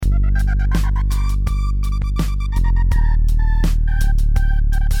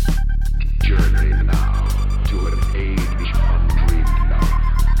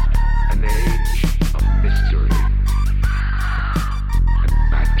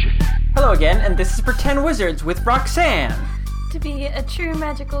Jono again, and this is Pretend Wizards with Roxanne. To be a true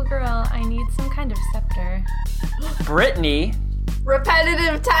magical girl, I need some kind of scepter. Brittany.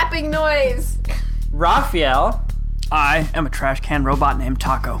 Repetitive tapping noise. Raphael. I am a trash can robot named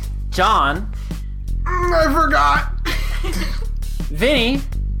Taco. John. I forgot. Vinny.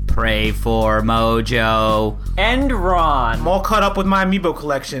 Pray for Mojo. And Ron. I'm all caught up with my amiibo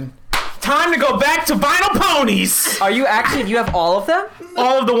collection. Time to go back to vinyl ponies. Are you actually, do you have all of them?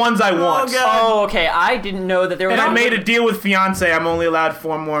 All of the ones I want. Oh, okay. I didn't know that there were... And I made a deal with Fiance. I'm only allowed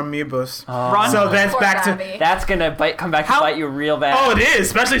 4 more amiibos. Ron? So that's Poor back Bobby. to... That's gonna come back to bite you real bad. Oh, it is,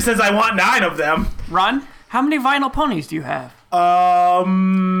 especially since I want 9 of them. Ron, how many vinyl ponies do you have?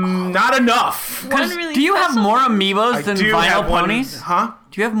 Not enough. Really Do you have special? more amiibos than do vinyl have one- ponies? Huh?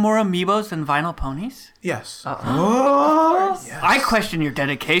 Do you have more amiibos than vinyl ponies? Yes. I question your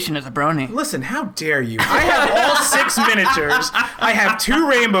dedication as a brony. Listen, how dare you? I have all 6 miniatures. I have 2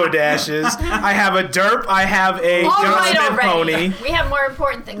 rainbow dashes. I have a derp. I have a All John right Smith already. pony. We have more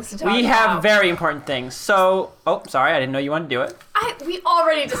important things to talk about. We have very important things. So, oh, sorry, I didn't know you wanted to do it. We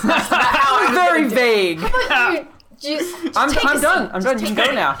already discussed about how I was Very gonna do vague. it. But you just I'm take a done. seat. I'm done. Just You can take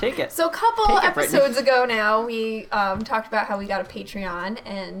go it. now. Take it. So a couple Take it, Brittany. episodes ago now, we talked about how we got a Patreon,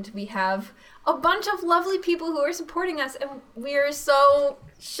 and we have a bunch of lovely people who are supporting us, and we are so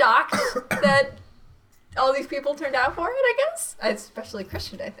shocked that all these people turned out for it, I guess. Especially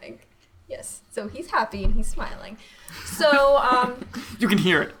Christian, I think. Yes. So he's happy and he's smiling. So, You can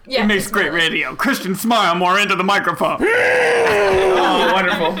hear it. Yeah, it makes it's great really- radio. Christian, smile more into the microphone. Oh,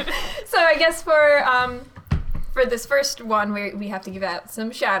 wonderful. So I guess for this first one, we have to give out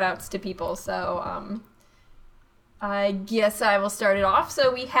some shout outs to people. So I guess I will start it off.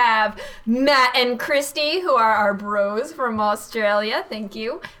 So we have Matt and Christy, who are our bros from Australia. Thank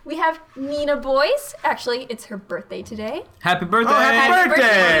you. We have Nina Boyce. Actually, it's her birthday today. Happy birthday. happy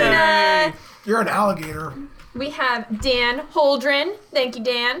birthday. Nina. You're an alligator. We have Dan Holdren. Thank you,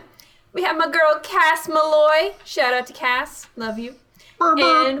 Dan. We have my girl Cass Malloy. Shout out to Cass. Love you.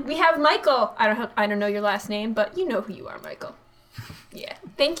 And we have Michael. I don't know your last name, but you know who you are, Michael. Yeah.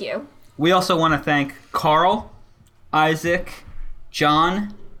 Thank you. We also want to thank Carl, Isaac,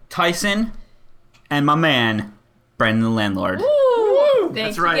 John, Tyson, and my man, Brendan the landlord. Woo! Thank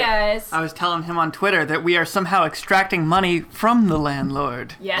That's you right. guys. I was telling him on Twitter that we are somehow extracting money from the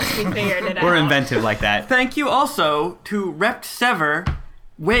landlord. Yes, we figured it out. We're inventive like that. Thank you also to Rept Sever,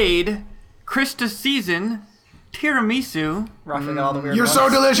 Wade, Krista Season, Tiramisu, Roughing all the weird You're ones. so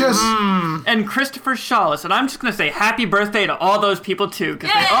delicious. and Christopher Shawless. And I'm just going to say happy birthday to all those people too,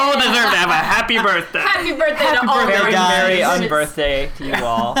 because they all deserve to have a happy birthday. Happy birthday to all Very, of you. very guys. unbirthday to you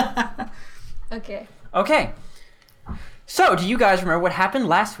all. Okay. Okay. So, do you guys remember what happened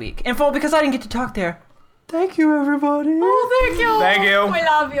last week? And for because I didn't get to talk there, thank you, everybody. Oh, thank you. Thank you. We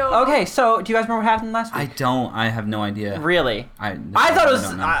love you. Okay, so do you guys remember what happened last I week? don't. I have no idea. Really? I I thought it was.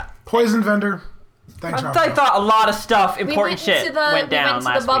 don't know. Poison vendor. Thanks, I Raphael. thought a lot of stuff, We important went shit, to went down the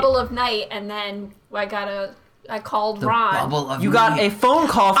last bubble week. of night, and then I called Ron. of You got a phone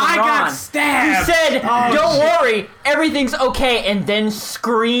call from I Ron. got stabbed. He said, "Don't worry, everything's okay," and then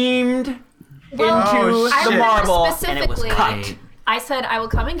screamed into Oh, I the shit. marble, remember and it was specifically- cut. I said I will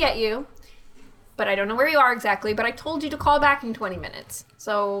come and get you, but I don't know where you are exactly. But I told you to call back in 20 minutes.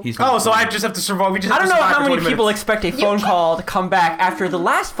 So Oh, so I just have to survive. We just I have don't to know survive how for many 20 people minutes. expect a phone can't- call to come back after the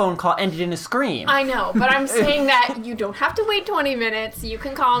last phone call ended in a scream. I know, but I'm saying that you don't have to wait 20 minutes. You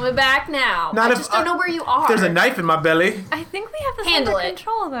can call me back now. Not I if- just don't know where you are. There's a knife in my belly. I think we have this Handle under it.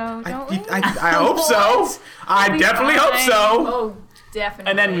 control, though, don't we? I hope so. I We'll be definitely hope fine. so. Oh, definitely.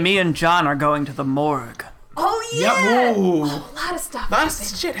 And then me and John are going to the morgue. Oh yeah. Ooh. A lot of stuff. Lots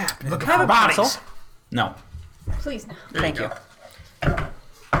happened. of shit happening. Looking Have for a bodies. pencil. No. Please no. Thank you.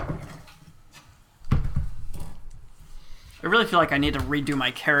 I really feel like I need to redo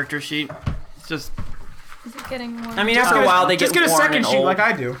my character sheet. It's just Is it getting more? I mean, after a while, they Just get get a worn second and sheet old. like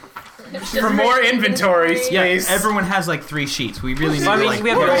I do. For more inventory space. Everyone has like 3 sheets. We really need Well, I to mean, like. we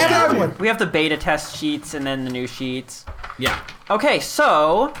have, I have one. we have the beta test sheets and then the new sheets. Yeah. Okay,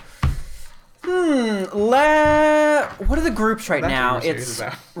 so what are the groups right That's now? what we're It's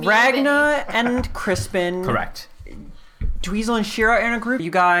serious Ragna and Crispin. Correct. Dweezil and Shira are in a group.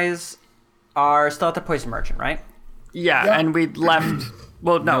 You guys are still at the Poison Merchant, right? yeah, Yep. and we left.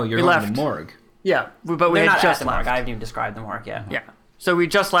 Well, no, you're we on left. the morgue. Yeah, but we They're had not just at the morgue. left. I haven't even described the morgue yet. Yeah, so we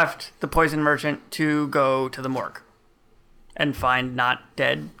just left the Poison Merchant to go to the morgue and find not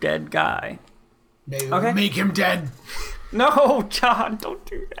dead guy. Maybe Okay. we'll make him dead. No, John, don't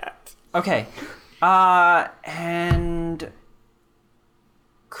do that. Okay. And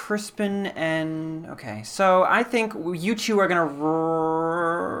Crispin and okay, so I think you two are gonna.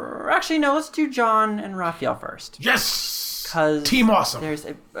 Actually, no. Let's do John and Raphael first. Yes. Cause Team awesome.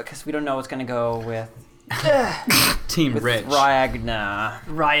 Because we don't know what's gonna go with Team Rich. Ryagna.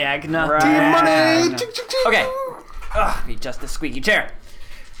 Ryagna. Team money. Okay. Ugh, be just the squeaky chair.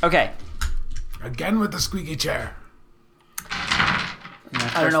 Okay. Again with the squeaky chair.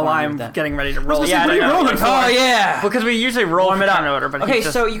 I don't know why I'm getting ready to roll. Yeah, What are you rolling for? Oh yeah. Because we usually roll Warm it for up. turn order, but Okay, he's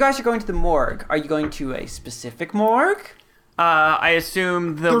just, so you guys are going to the morgue. Are you going to a specific morgue? I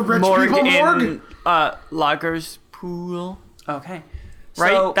assume the rich morgue people in morgue? Lager's Pool, Okay.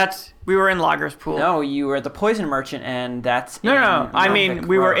 right? So, We were in Lager's Pool. no, you were at the poison merchant, and that's No. in I mean, Norfolk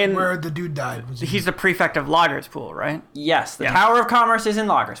we were Road. in. Where the dude died. Was He's the prefect of Lager's Pool, right? Yes, the Yeah. Tower of Commerce is in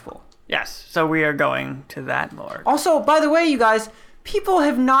Lagerspool. Yes. So we are going to that morgue. Also, by the way, you guys, people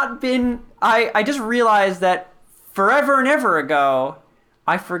have not been. I just realized that forever and ever ago,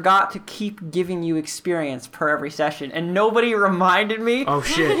 I forgot to keep giving you experience per every session, and nobody reminded me. Oh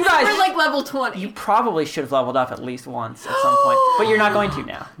shit. You guys, We're like level 20. you probably should have leveled up at least once at some point, but you're not going to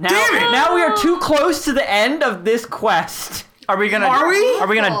now. Now we are too close to the end of this quest. Are we gonna? Are we? Are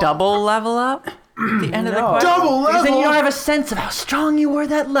we gonna double level up? At the end of the No. quest. double Because then you don't level. have a sense of how strong you were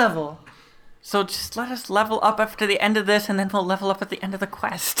that level. So just let us level up after the end of this, and then we'll level up at the end of the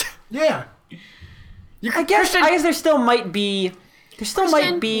quest. Yeah. I guess there still might be. There still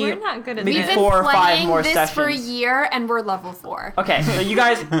might be We're not good at maybe this. We've 4 been or 5 playing more this sessions. for a year, and we're level 4. Okay, so you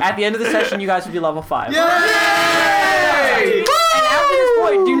guys, at the end of the session, you guys will be level 5. Yay! And after this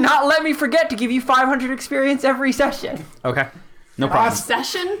point, do not let me forget to give you 500 experience every session. Okay. No problem.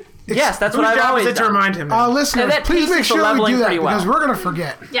 Session? Yes, that's what Whose I've job always is it to done. remind him? Listeners, And that please pieces make the sure we leveling do that pretty well. because we're gonna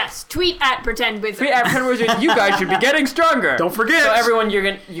forget. Yes, tweet at Pretend Wizard. Tweet at Pretend Wizard, you guys should be getting stronger. Don't forget. So everyone, you're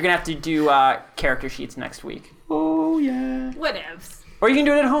gonna have to do character sheets next week. Oh yeah. Whatevs. Or you can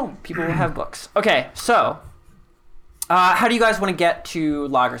do it at home. People will have books. Okay, so how do you guys want to get to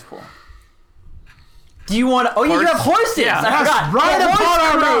Lagerspool? Do you want to... Oh, yeah, you have horses! Yeah. I Yes, forgot. ride The upon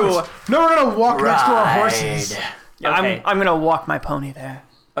our horse crew. mounts. No, we're gonna walk next to our horses. Yeah, Okay. I'm gonna walk my pony there.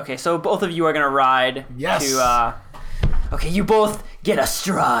 Okay, so both of you are gonna ride Yes. to. Okay, you both get a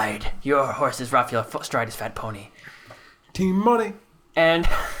stride. Your horse is Raphael. Stride is Fat Pony, Team money. and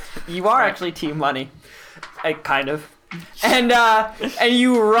you are actually Team Money, kind of. And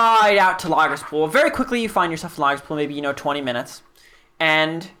you ride out to Lagerspool. Very quickly, you find yourself in Lagerspool. Maybe 20 minutes,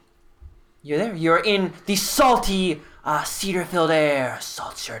 and you're there. You're in the salty, cedar-filled air,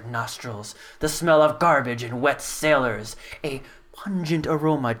 salt-shirred nostrils, the smell of garbage and wet sailors, a pungent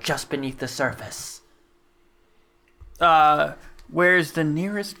aroma just beneath the surface. Where's the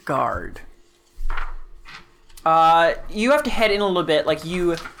nearest guard? You have to head in a little bit. Like,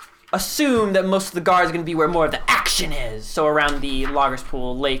 you assume that most of the guards are going to be where more of the action is, so around the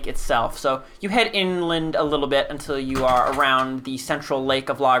Lagerspool lake itself. So you head inland a little bit until you are around the central lake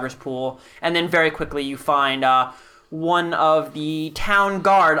of Lagerspool, and then very quickly you find one of the town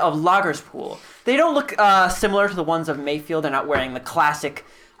guard of Lagerspool. They don't look similar to the ones of Mayfield. They're not wearing the classic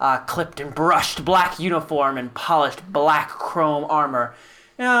clipped and brushed black uniform and polished black chrome armor.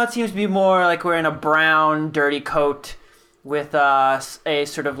 It seems to be more like wearing a brown, dirty coat with a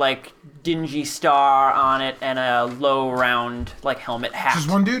sort of like dingy star on it and a low, round like helmet hat. Just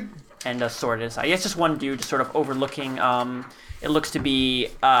one dude. And a sword inside. Yeah, it's just one dude, just sort of overlooking. It looks to be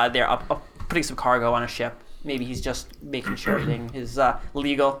they're up putting some cargo on a ship. Maybe he's just making sure everything is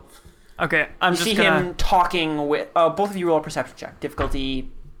legal. Okay, I'm You just see gonna. him talking with. Both of you roll a perception check. Difficulty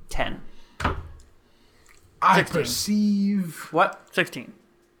 10. I 16. perceive. What? 16.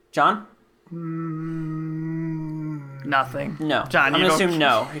 John? Nothing. No. John, I'm you gonna don't. assume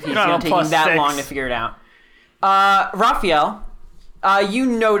no. If he's don't have gonna a take plus that 6. long to figure it out. Raphael, you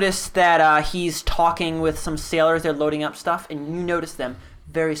notice that he's talking with some sailors. They're loading up stuff, and you notice them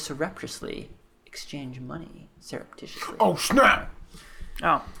very surreptitiously exchange money. Surreptitiously. Oh snap!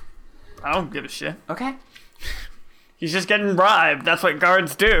 Oh, I don't give a shit. Okay. He's just getting bribed. That's what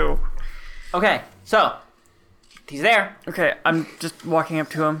guards do. Okay. So he's there. Okay, I'm just walking up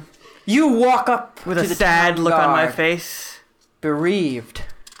to him You walk up with to a the sad town look on my guard, face. bereaved.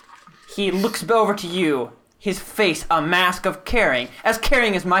 He looks over to you. His face a mask of caring, as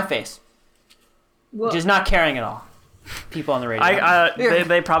caring as my face, which is not caring at all. People on the radio.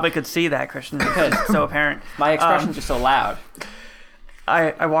 They probably could see that, Christian. Because it's so apparent. My expressions are so loud.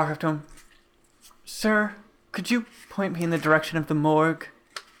 I walk up to him. Sir, could you point me in the direction of the morgue?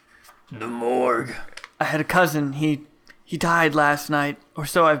 The morgue. I had a cousin. He died last night, or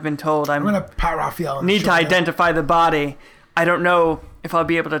so I've been told. I'm gonna pat Raphael. on the need to shoulder. identify the body. I don't know if I'll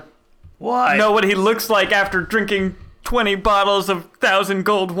be able to know what he looks like after drinking 20 bottles of 1,000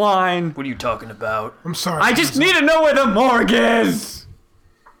 gold wine. What are you talking about? I'm sorry. I just need to know where the morgue is.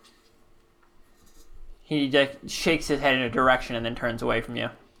 He shakes his head in a direction and then turns away from you.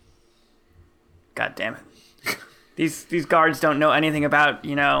 God damn it. These guards don't know anything about,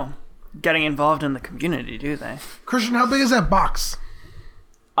 getting involved in the community, do they? Christian, how big is that box?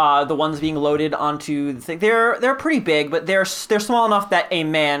 The ones being loaded onto the thing, they're pretty big, but they're small enough that a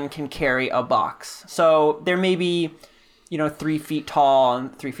man can carry a box. So they're maybe, 3 feet tall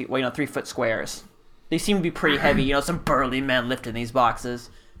and 3 feet, 3 foot squares. They seem to be pretty heavy. Some burly men lifting these boxes,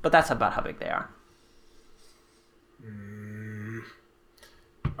 but that's about how big they are.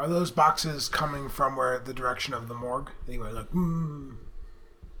 Are those boxes coming from where the direction of the morgue? Anyway,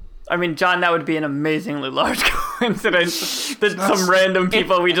 I mean, John, that would be an amazingly large coincidence that some random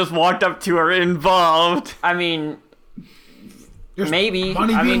people we just walked up to are involved. I mean, there's maybe.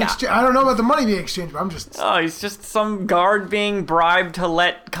 money being exchanged. I don't know about the money being exchanged, but I'm just. Oh, he's just some guard being bribed to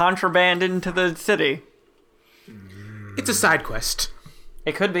let contraband into the city. It's a side quest.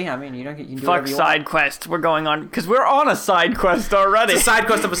 It could be. I mean, you can do Fuck whatever you want. side quest. We're going on because we're on a side quest already. It's a side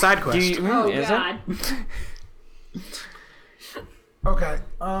quest of a side quest. Is God. it? Okay.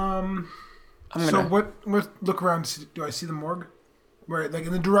 I'm So gonna. what? Look around. Do I see the morgue? Where, like,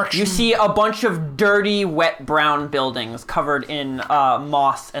 in the direction? You see a bunch of dirty, wet brown buildings covered in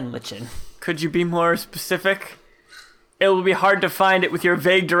moss and lichen. Could you be more specific? It will be hard to find it with your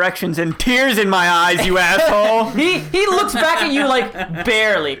vague directions and tears in my eyes, you asshole. He looks back at you like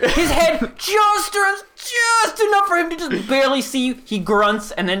barely. His head just turns just enough for him to just barely see you. He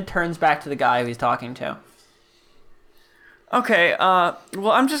grunts and then turns back to the guy who he's talking to. Okay,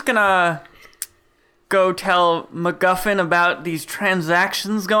 well, I'm just gonna go tell MacGuffin about these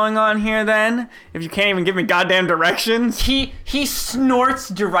transactions going on here then. If you can't even give me goddamn directions. He snorts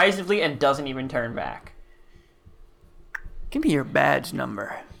derisively and doesn't even turn back. Give me your badge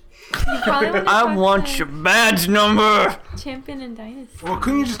number. I I want your badge number. Champion and Dynasty. Well,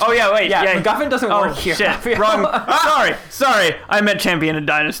 couldn't you just? Oh yeah, wait, Yeah, yeah. MacGuffin doesn't Oh work here. shit, wrong. Sorry. I meant Champion and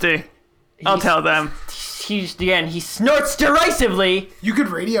Dynasty. I'll tell them. He snorts derisively. You could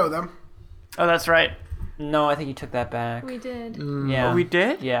radio them. Oh, that's right. No, I think you took that back. We did. Yeah. Oh, we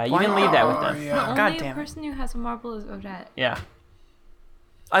did? Yeah, you Why didn't leave that with Oh, them. The yeah. only God damn it. person who has a marble is Odette. Yeah.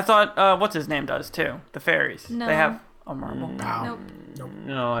 I thought, what's his name does too? The fairies. No. They have a marble. Wow. Nope.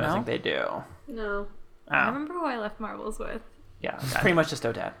 No, I don't No? think they do. No. I Oh. remember who I left marbles with. Yeah, it's pretty much just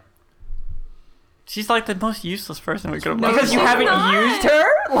Odette. She's like the most useless person we could have No, left. Because you she's haven't not. used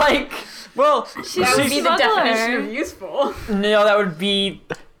her? Like, Well, She's That would a be the smuggler. definition of useful. no, that would be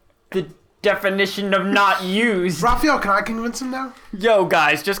the definition of not used. Raphael, can I convince him now? yo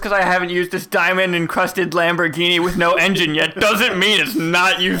guys, just because I haven't used this diamond encrusted Lamborghini with no engine yet doesn't mean it's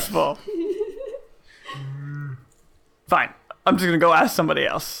not useful. Fine. I'm just gonna go ask somebody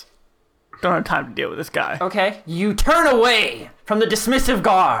else. Don't have time to deal with this guy. Okay, you turn away from the dismissive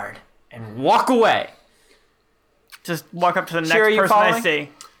guard and walk away. Just walk up to the next Shira, you person I following? see.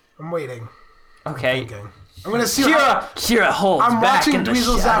 I'm waiting. Okay. Okay. I'm gonna see. What Shira holds I'm back watching in the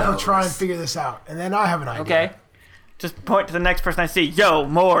Dweezil Zappa shadows. try and figure this out, and then I have an idea. Okay. Just point to the next person I see. Yo,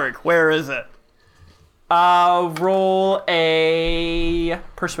 morgue, where is it? Roll a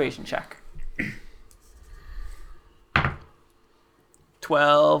persuasion check.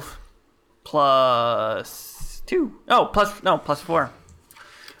 12 plus 2. Oh, plus 4.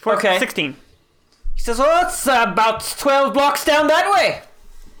 Okay. 16. He says, "Oh, it's about 12 blocks down that way.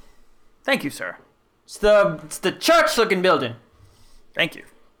 Thank you, sir. It's the church-looking building, Thank you.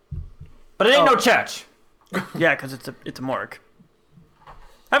 but it ain't Oh. no church." Yeah, because it's a morgue.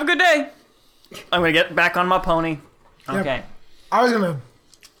 Have a good day. I'm gonna get back on my pony. Okay. I was gonna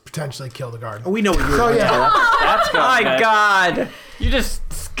potentially kill the guard. We know what you're So doing. yeah, That's good. My God, you just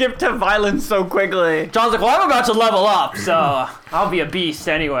skipped to violence so quickly. John's like, "Well, I'm about to level up, so I'll be a beast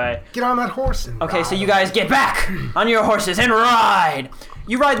anyway." get on that horse and. Okay, so you guys get back on your horses and ride.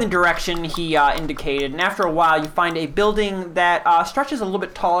 You ride in the direction he indicated, and after a while, you find a building that stretches a little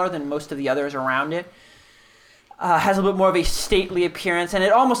bit taller than most of the others around it. Has a little bit more of a stately appearance, and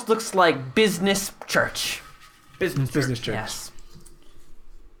it almost looks like business church. Business church. Yes.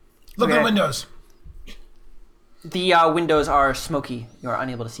 Look at Okay. the windows. The windows are smoky. You are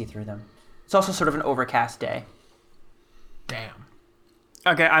unable to see through them. It's also sort of an overcast day. Damn.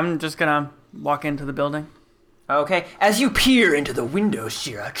 Okay, I'm just gonna walk into the building. Okay, as you peer into the windows,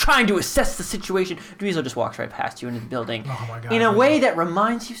 Shira, trying to assess the situation, Dweezil just walks right past you into the building Oh my God. in a way that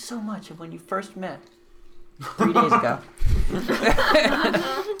reminds you so much of when you first met 3 days ago.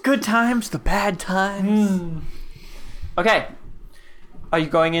 Good times, the bad times. Okay, are you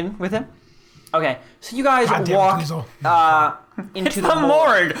going in with him? Okay, so you guys God damn it, walk Weasel. into The the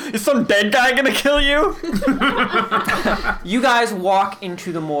morgue. morgue. Is some dead guy gonna kill you? You guys walk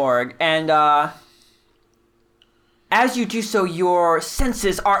into the morgue, and as you do so, your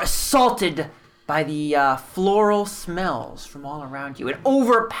senses are assaulted by the floral smells from all around you, an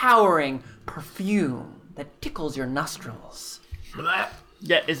overpowering perfume that tickles your nostrils.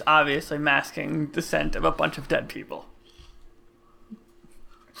 Yet is obviously masking the scent of a bunch of dead people.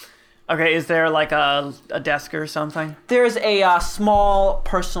 Okay, is there like a desk or something? There's a small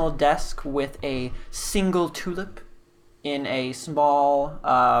personal desk with a single tulip in a small,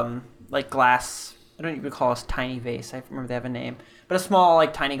 like glass. I don't even call it a tiny vase. I remember they have a name, but a small,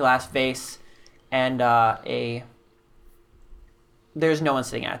 like tiny glass vase, and There's no one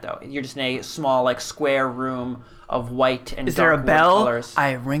sitting at it though. You're just in a small, like square room of white and Is there a dark wood bell? colors.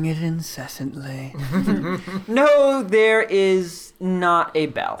 I ring it incessantly. No, there is not a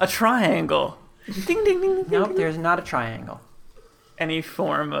bell. A triangle. Ding ding ding ding. Nope, ding. there's not a triangle. Any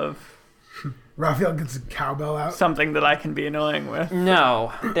form of Raphael gets a cowbell out. something that I can be annoying with.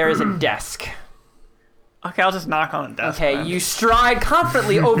 No, there is a desk. Okay, I'll just knock on the desk. Okay, then. you stride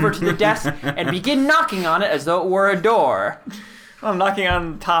confidently over to the desk and begin knocking on it as though it were a door. I'm knocking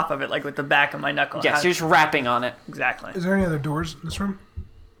on top of it, like with the back of my knuckle. Yes, you're just rapping on it. Exactly. Is there any other doors in this room?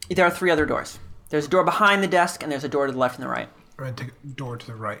 There are 3 other doors. There's a door behind the desk, and there's a door to the left and the right. I'm going to take a door to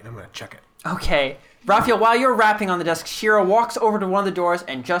the right and I'm going to check it. Okay. Raphael, while you're rapping on the desk, Shira walks over to one of the doors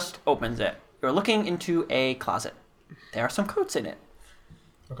and just opens it. You're looking into a closet. There are some coats in it.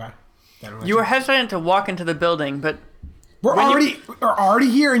 Okay. Then I'm You were gonna hesitant to walk into the building, but we're already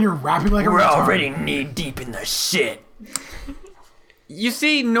here and you're rapping like a retard. knee deep in the shit. you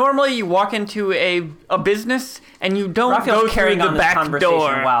see, normally you walk into a business and you don't Raphael's go through carrying the on this back conversation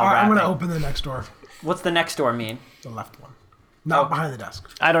door. while I'm going to rapping. open the next door. What's the next door mean? The left one. Not behind the desk.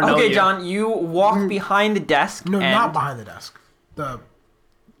 I don't know. Okay, you. John, you walk behind the desk. No, and... not behind the desk.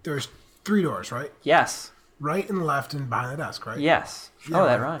 There's 3 doors, right? Yes. Right and left and behind the desk, right? Yes. Yeah, Oh,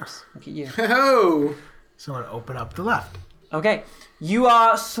 that right. rhymes. Look at you. Oh. So I'm going to open up the left. Okay. You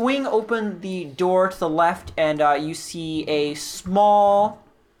swing open the door to the left, and you see a small,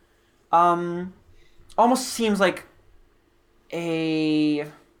 almost seems like a,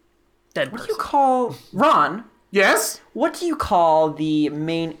 Dead what do person. you call, Ron, Yes? what do you call the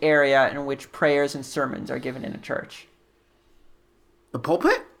main area in which prayers and sermons are given in a church? The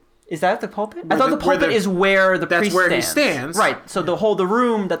pulpit? Is that the pulpit? I Where thought the- the pulpit where the- is where the that's priest where he stands. stands. Right, so the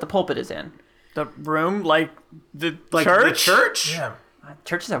room that the pulpit is in. The room, like the Like church? the church? Yeah.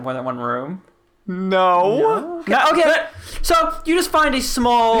 Churches have more than one room. No. Okay, so you just find a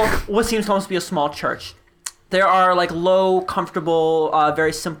small, what seems almost to be a small church. There are like low, comfortable,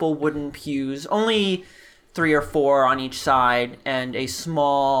 very simple wooden pews, only 3 or 4 on each side, and a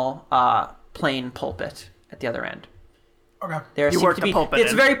small, plain pulpit at the other end. Okay. There You seems work to the be, pulpit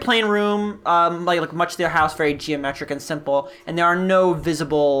it's in. a very plain room, like much of their house, very geometric and simple, and there are no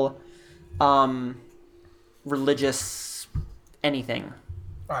visible, religious anything.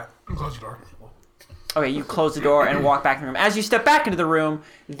 All right. Close the door. Okay, you close the door and walk back in the room. As you step back into the room,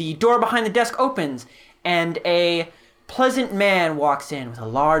 the door behind the desk opens, and a pleasant man walks in with a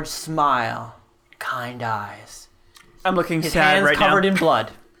large smile, kind eyes. I'm looking His sad hands right covered now. in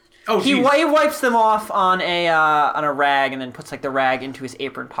blood. Oh, He geez. wipes them off on a rag and then puts like the rag into his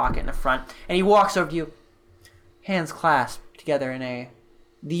apron pocket in the front. And he walks over to you, hands clasped together in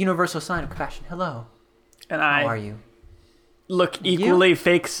the universal sign of compassion. Hello, And how are I you? look equally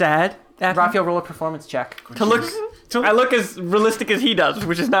fake sad. After Raphael, roll a performance check. I look as realistic as he does,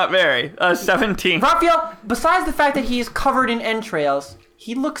 which is not very. 17. Raphael, besides the fact that he is covered in entrails,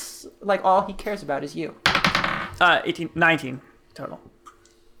 he looks like all he cares about is you. 19 total.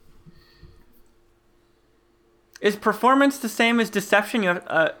 Is performance the same as deception? You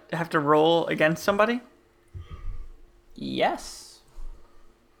have to roll against somebody? Yes.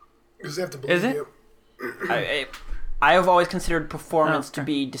 Because they have to believe Is it? you. I have always considered performance Oh, to okay.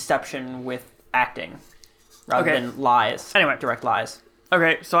 be deception with acting, rather Okay. than lies. Anyway. direct lies.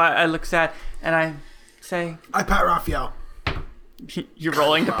 Okay, so I look sad and I say, I pat Raphael. you're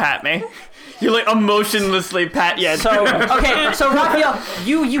rolling to pat me. You like emotionlessly pat, yeah. So okay, so Raphael,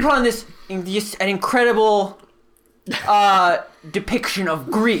 you put on this an incredible depiction of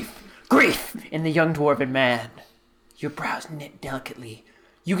grief in the young dwarven man. Your brows knit delicately.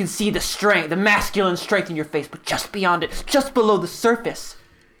 You can see the strength, the masculine strength in your face, but just beyond it, just below the surface,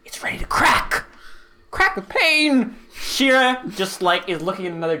 it's ready to crack. Crack with pain. Shira just like is looking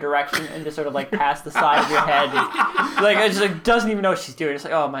in another direction and just sort of like past the side of your head, and, like it just like doesn't even know what she's doing. It's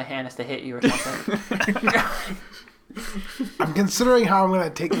like, oh, my hand has to hit you or something. I'm considering how I'm gonna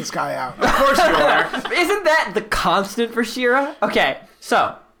take this guy out. Of course you are. Isn't that the constant for Shira? Okay,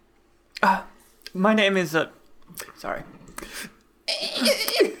 so My name is sorry.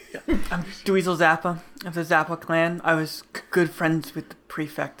 I'm Dweezil Zappa of the Zappa clan. I was good friends with the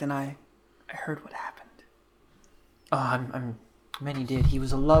prefect, and I heard what happened. many did. He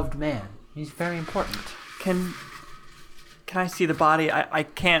was a loved man. He's very important. Can I see the body? I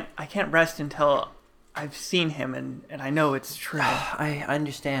can't rest until I've seen him and I know it's true. I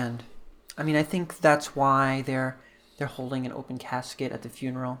understand. I mean, I think that's why they're holding an open casket at the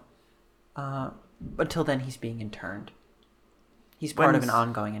funeral. Until then, he's being interned. He's part of an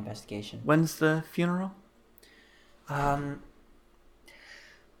ongoing investigation. When's the funeral?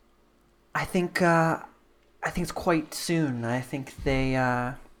 I think it's quite soon. I think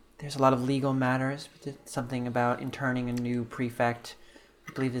there's a lot of legal matters. Something about interning a new prefect.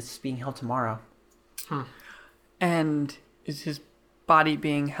 I believe it's being held tomorrow. And is his body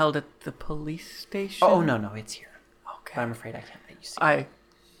being held at the police station? Oh no, it's here. Okay. But I'm afraid I can't let you see. I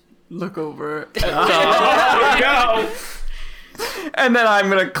look over at Go. and then I'm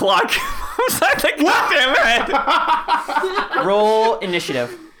gonna clock him upside the goddamn head. Roll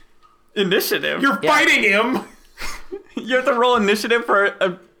initiative. Initiative. You're fighting him. You have to roll initiative for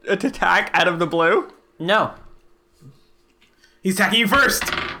an attack out of the blue. No. He's attacking you first.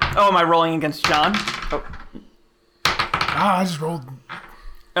 Oh, am I rolling against John? I just rolled.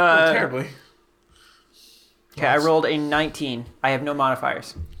 Terribly. Okay, I rolled a 19. I have no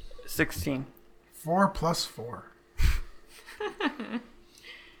modifiers. 16. 4 plus 4.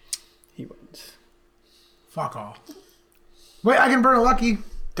 He wins. Fuck all. Wait, I can burn a lucky.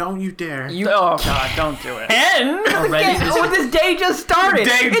 Don't you dare. Oh God, don't do it. 10? This day just started.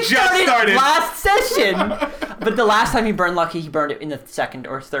 Day It just started started. last session. But the last time he burned Lucky, he burned it in the second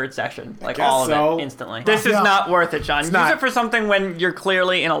or third session. Like guess all of so. it instantly. This is Yeah. not worth it, John. Use not. it for something when you're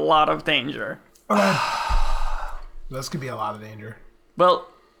clearly in a lot of danger. This could be a lot of danger. Well,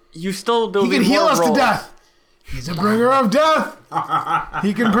 you still do. He can heal us to death. He's a bringer of death.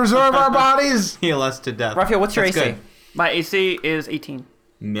 He can preserve our bodies. Heal us to death. Raphael, what's your That's AC? good. My AC is 18.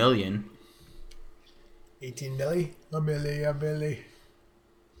 Million. 18 milli. A milli.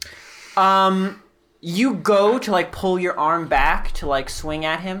 You go to like pull your arm back to like swing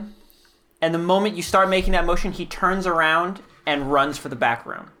at him, and the moment you start making that motion, he turns around and runs for the back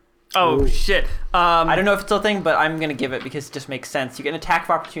room. Oh shit. I don't know if it's still a thing, but I'm gonna give it because it just makes sense. You get an attack of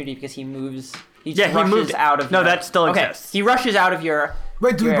opportunity because he moves. He Yeah, he rushes moved. out of. No, your- that still okay. exists. He rushes out of your.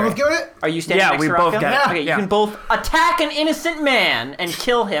 Wait, do we your- both get it? Are you standing Yeah, next we to both Raphael? get it. Okay, Yeah. you can both attack an innocent man and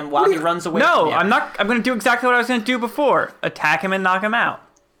kill him while he runs away. from No, you. I'm not. I'm gonna do exactly what I was gonna do before. Attack him and knock him out.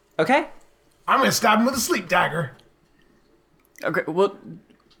 Okay. I'm gonna stab him with a sleep dagger. Okay. Well,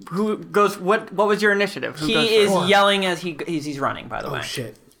 who goes? What was your initiative? Who goes He is first? yelling as he's running. By the way, Oh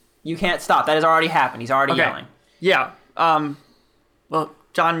shit. you can't stop. That has already happened. He's already Okay. yelling. Yeah. Well,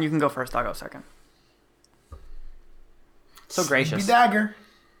 John, you can go first. I'll go second. So Sleepy gracious. dagger.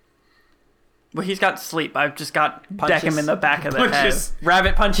 Well, he's got sleep. I've just got deck Punches. him in the back of the head. Punches.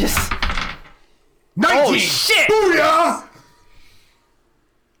 Rabbit punches. 19. Oh shit! Booyah!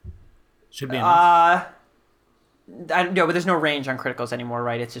 Should be enough. No, but there's no range on criticals anymore,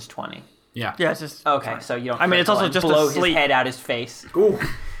 right? It's just 20. Yeah. Yeah, it's just. Okay, so you don't. I mean, it's also critical just and a blow sleep. his head out his face. Ooh.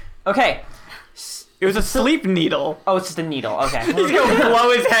 Okay. It was a sleep needle. Oh, it's just a needle. Okay. He's gonna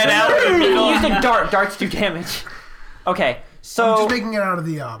blow his head out with a He needle. used a dart. Darts do damage. Okay, I'm so just making it out of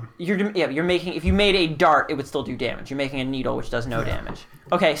the you're making. If you made a dart, it would still do damage. You're making a needle, which does no damage.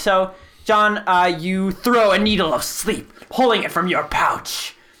 Okay, so John, you throw a needle of sleep, pulling it from your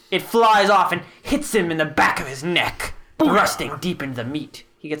pouch. It flies off and hits him in the back of his neck, thrusting deep into the meat.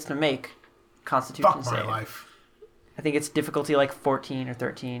 He gets to make Constitution fuck my save. life. I think it's difficulty like 14 or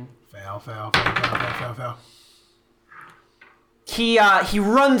 13. Fail. He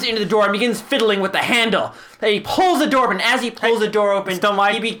runs into the door and begins fiddling with the handle. Then he pulls the door open. As he pulls the door open, Still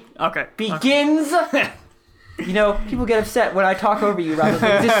my. he Okay. begins. You know, people get upset when I talk over you,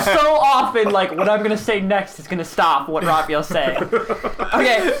 Raphael. Just so often, like, what I'm gonna say next is gonna stop what Raphael's saying.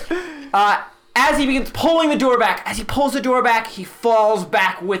 Okay. As he begins pulling the door back, as he pulls the door back, he falls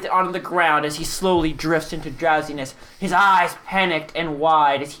back with it onto the ground as he slowly drifts into drowsiness. His eyes panicked and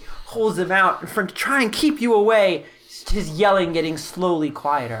wide as he holds them out in front to try and keep you away. His yelling getting slowly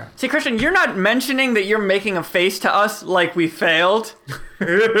quieter. See, Christian, you're not mentioning that you're making a face to us like we failed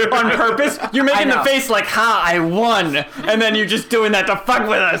on purpose. You're making I know. the face like, ha, I won. And then you're just doing that to fuck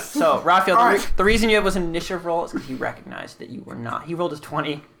with us. So, Raphael, All right. the reason it was an initiative roll is because he recognized that you were not. He rolled his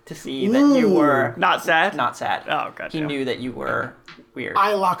 20 to see that you were Not sad? not sad. Oh, gotcha. He knew that you were weird.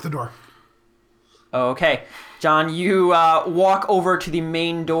 I lock the door. Okay, John, you walk over to the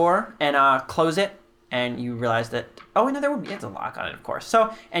main door and close it, and you realize that. Oh, no, it's a lock on it, of course.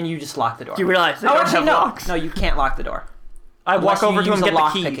 So, and you just lock the door. You realize they don't have no. locks. No, you can't lock the door. I walk over to him use and a get the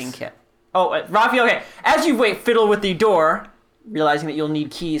lock-picking keys. kit. Oh, Rafi, okay. As you fiddle with the door, realizing that you'll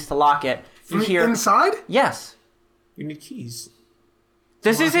need keys to lock it, you From hear... inside? Yes. You need keys.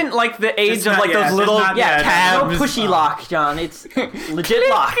 This isn't like the age It's of not- like yeah, those it's little not- Yeah, yeah, no tabs. pushy lock, John. It's legit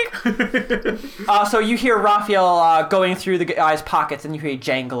lock. So you hear Raphael going through the guy's pockets, and you hear a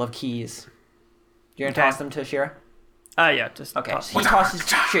jangle of keys. You're going to Okay. toss them to Shira? Yeah, just Okay, so he tosses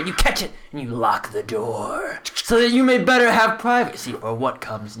Shira. You catch it, and you lock the door. So that you may better have privacy for what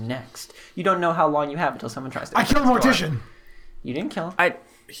comes next. You don't know how long you have until someone tries to I open killed this door. Mortician. You didn't kill him.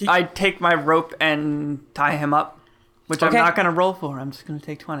 I take my rope and tie him up, which Okay. I'm not going to roll for. I'm just going to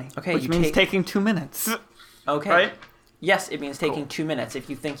take 20. Okay, which you means take- taking 2 minutes. Okay. Right? Yes, it means taking 2 minutes if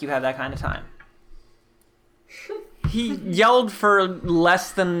you think you have that kind of time. He yelled for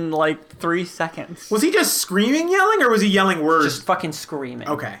less than like 3 seconds. Was he just screaming, yelling, or was he yelling words? Just fucking screaming.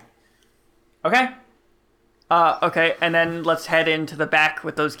 Okay. Okay? Okay, and then let's head into the back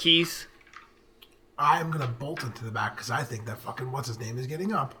with those keys. I'm gonna bolt into the back because I think that fucking what's his name is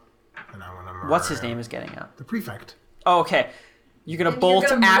getting up, and I'm gonna murder What's his him. name is getting up? The prefect. Oh, okay. You're gonna And bolt you're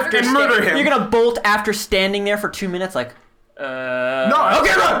gonna murder after him? Murder him. You're gonna bolt after standing there for 2 minutes, like. No,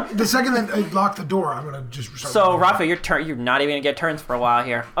 Okay, run. The second that I lock the door, I'm gonna just. start So, running. Rafa, you're not even gonna get turns for a while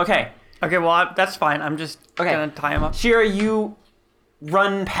here. Okay, Okay, well, that's fine. I'm just Okay. going to tie him up. Shira, you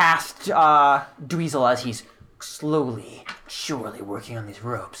run past Dweezil as he's slowly, surely working on these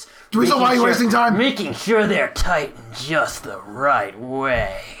ropes. Dweezil, Making why are you wasting time? Making sure they're tight in just the right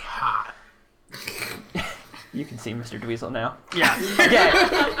way. You can see Mr. Dweezil now. Yeah.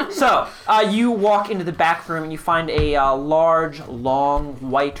 Okay, so you walk into the back room and you find a large, long,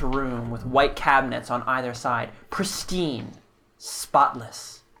 white room with white cabinets on either side. Pristine,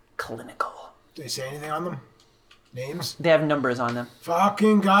 spotless, clinical. Did they say anything on them? Names? They have numbers on them.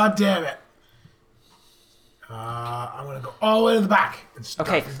 Fucking goddamn it! I'm gonna go all the way to the back. And start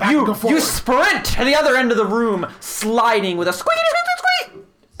Okay, from back and go you forward. sprint to the other end of the room, sliding with a squeak, squeak, squeak,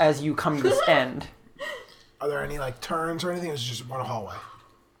 as you come to this end. Are there any like turns or anything? Or is it just one hallway?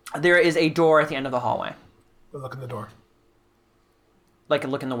 There is a door at the end of the hallway. Go look in the door. Like a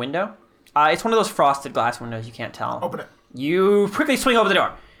look in the window. It's one of those frosted glass windows. You can't tell. Open it. You quickly swing over the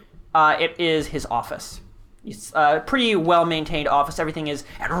door. It is his office. It's a pretty well-maintained office. Everything is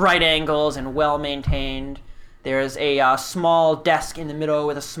at right angles and well-maintained. There's a small desk in the middle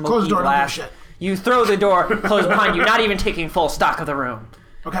with a Close smoky the door, don't glass. give a shit. You throw the door closed behind you, not even taking full stock of the room.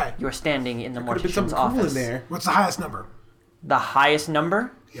 Okay. You are standing in the Could have been mortician's something cool office. in there. What's the highest number? The highest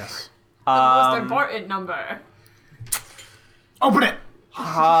number? Yes. The most important number. Open it.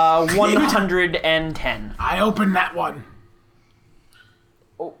 110. I opened that one.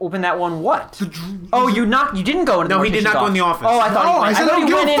 Open that one. What? Oh, you didn't go into the No, he did mortician's not go in the office. Oh, I thought No, you I went. said I thought don't you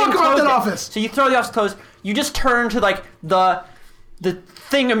give a went in fuck and about closed that it. office. So you throw the office closed. You just turn to like the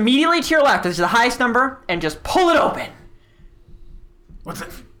thing immediately to your left. This is the highest number, and just pull it open. What's it?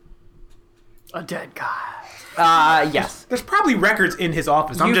 A dead guy. Yes. There's probably records in his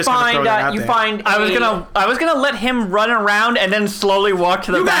office. I'm You just gonna throw find. that out You there. find. I was gonna let him run around and then slowly walk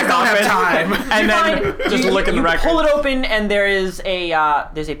to the You back guys don't have office time. and then just look at the you record. pull it open, and there is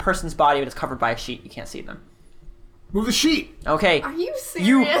there's a person's body, but it's covered by a sheet. You can't see them. Move the sheet. Okay. Are you serious?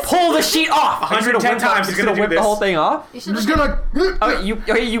 You pull the sheet off. 110 times he's gonna do whip the this. whole thing off. You I'm should just gonna.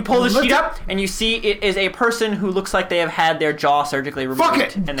 Okay, you pull the Lift sheet it. up, and you see it is a person who looks like they have had their jaw surgically removed. Fuck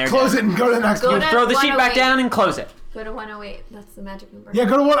it. And they're Close dead. it and go to the next Go one. to- Throw the sheet back 108. down and close it. Go to 108. That's the magic number. Yeah,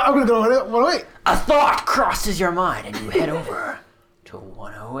 go to one. I'm gonna go to 108. A thought crosses your mind, and you head over to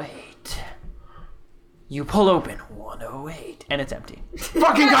 108. You pull open 108, and it's empty.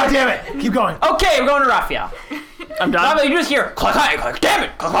 Fucking goddamn it! Keep going. Okay, we're going to Raphael. I'm done. Raphael, you just hear clack, clack, clack, damn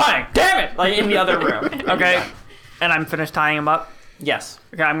it, clack, clack, damn it, like in the other room. Okay. And I'm finished tying him up. Yes.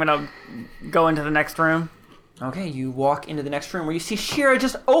 Okay, I'm gonna go into the next room. Okay, you walk into the next room where you see Shira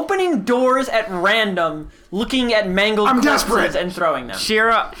just opening doors at random, looking at mangled I'm corpses desperate. and throwing them.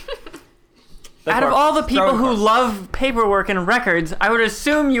 Shira, out of all the people who love paperwork and records, I would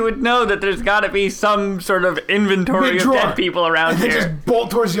assume you would know that there's got to be some sort of inventory Big of drawer. dead people around And then here. just bolt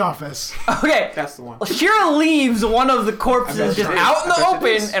towards the office. Okay, That's the one. Shira leaves one of the corpses just it is. out in I the bet it open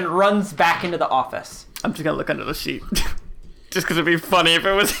is. and runs back into the office. I'm just gonna look under the sheet. Just because it'd be funny if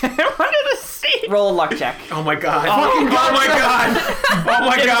it was him under the sheet. Roll a luck check. Oh my god. Oh my god. Oh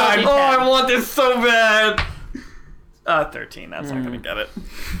my god. Oh, I want this so bad. 13. That's not gonna get it.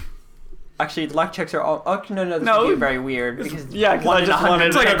 Actually, the luck checks are all. Oh, no, this No. would be very weird because Yeah, 'cause one I in just 100 wanted-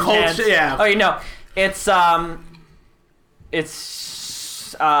 It's like a cold chance. yeah. Okay, no. It's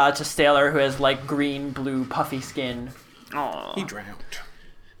just a sailor who has like green, blue, puffy skin. Aw. He drowned.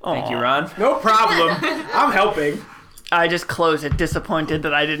 Thank you, Ron. No problem. I'm helping. I just closed it, disappointed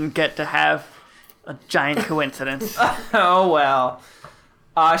that I didn't get to have a giant coincidence. Oh well.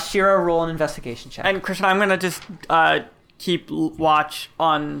 Shira, roll an investigation check. And Christian, I'm gonna just keep watch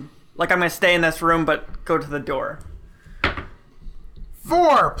on. Like I'm gonna stay in this room, but go to the door.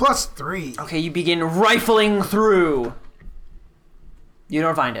 4 plus 3. Okay, you begin rifling through. You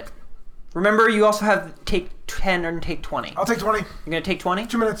don't find it. Remember, you also have take 10 and take 20. I'll take 20. You're gonna take 20?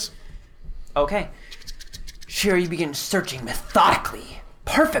 2 minutes. Okay. Sure, you begin searching methodically,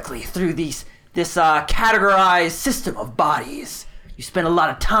 perfectly through this categorized system of bodies. You spend a lot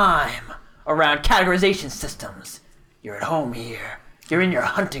of time around categorization systems. You're at home here. You're in your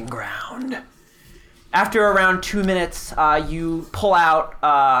hunting ground. After around 2 minutes, you pull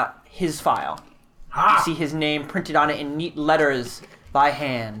out his file. You see his name printed on it in neat letters by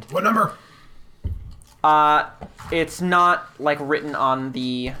hand. What number? It's not like written on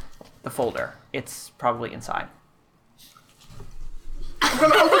the folder. It's probably inside. I'm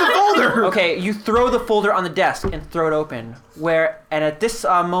gonna open the folder. Okay, you throw the folder on the desk and throw it open. And at this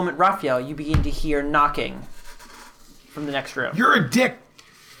moment, Raphael, you begin to hear knocking from the next room. You're a dick.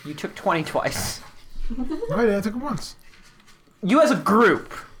 You took 20 twice. Right, I took it once. You as a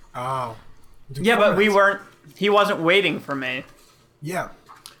group. Oh. Yeah, but we weren't. He wasn't waiting for me. Yeah.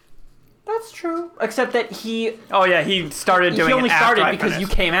 That's true. Except that he Oh yeah, he started doing only it after started I because you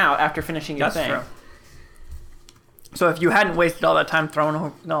finished. came out after finishing your That's thing. true. So if you hadn't wasted all that time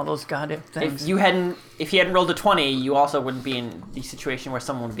throwing all those goddamn things, If he hadn't rolled a 20, you also wouldn't be in the situation where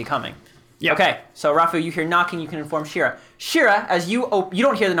someone would be coming. yeah. Okay, so Raphael, you hear knocking, you can inform Shira. Shira, as you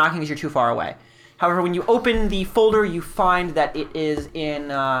don't hear the knocking because you're too far away. However, when you open the folder, you find that it is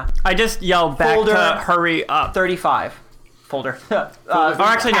in I just yell back Folder. to hurry up. 35 folder. Or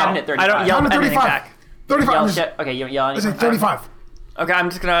actually, no, cabinet 35. I don't yell I'm at anything 35. back. 35. Yell Is shit. Okay, you don't yell it anything. 35? Okay, I'm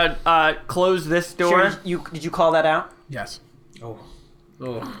just gonna close this door. Shira, did you call that out? Yes. Oh.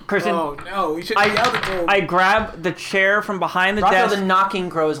 Kristen, Oh no, we should have yelled at him. I grab the chair from behind the Raphael, desk. the knocking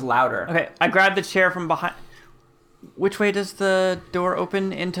grows louder. Okay, I grab the chair from behind. Which way does the door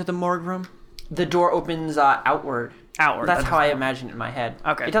open into the morgue room? The door opens outward. Outward. That's that how I doesn't- imagine it in my head.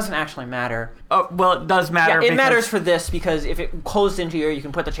 Okay. It doesn't actually matter. Oh, well, it does matter. Yeah, it because- matters for this because if it closed into here, you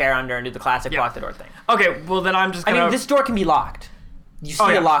can put the chair under and do the classic Yeah. lock the door thing. Okay, well then I'm just I gonna. mean, this door can be locked. You see Oh,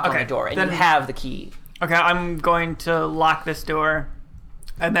 yeah. a lock on Okay. the door, and Then- you have the key. Okay, I'm going to lock this door,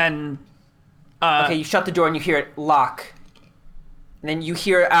 and then. Okay, you shut the door and you hear it lock. And then you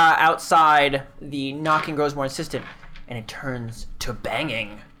hear outside the knocking grows more insistent, and it turns to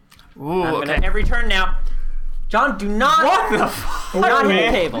banging. Ooh, I'm okay. gonna every turn now. John, do not What the fuck? do not hit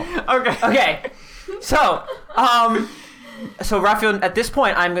the table. Okay. Okay, so Raphael, at this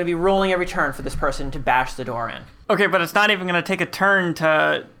point, I'm gonna be rolling every turn for this person to bash the door in. Okay, but it's not even gonna take a turn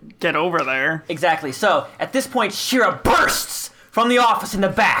to get over there. Exactly. So at this point, Shira bursts from the office in the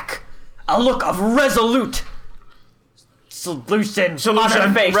back, a look of resolute solution on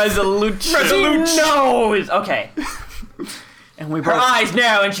her face. Resolute. She knows. Okay. And we Her both. eyes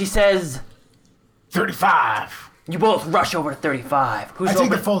narrow, and she says, 35. "You both rush over to 35." Who's I take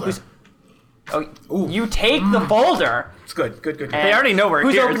over- the folder. who's- Oh, you take the folder. It's good. Good. and- They already know we're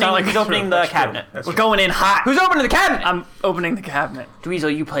who's here. Opening, It's not like who's opening the That's true. cabinet? That's We're true. going in hot. Who's opening the cabinet? I'm opening the cabinet.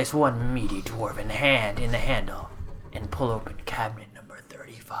 Dweezil, you place one meaty dwarven hand in the handle and pull open cabinet number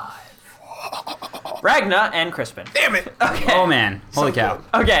 35. Ragna and Crispin. Damn it. Okay. Oh man, holy cow!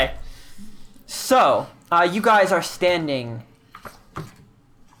 Okay. So, you guys are standing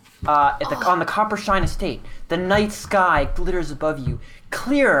on the Coppershine Estate. The night sky glitters above you,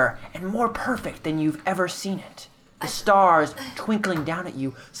 clearer and more perfect than you've ever seen it. The stars twinkling down at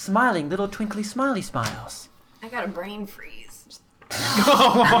you, smiling little twinkly smiley smiles. I got a brain freeze.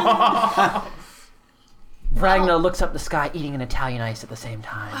 Ragna looks up the sky, eating an Italian ice at the same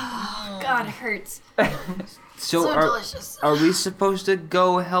time. God, it hurts. So, So are, delicious. are we supposed to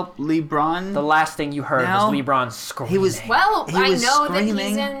go help LeBron? The last thing you heard No. was LeBron screaming. He was- Well, He I was know that screaming.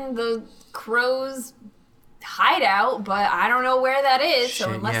 he's in the crow's hideout, but I don't know where that is. So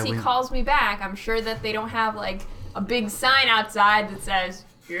Shit, unless yeah, he we- calls me back, I'm sure that they don't have like a big sign outside that says,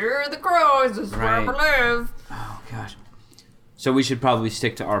 "Here are the crows. This is where Right. I live." Oh gosh. So we should probably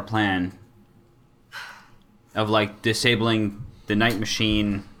stick to our plan of like disabling the night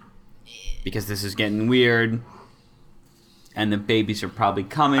machine because this is getting weird, and the babies are probably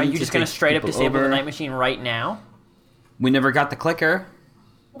coming. Are you to just going to take straight up people disable the over. night machine right now? We never got the clicker.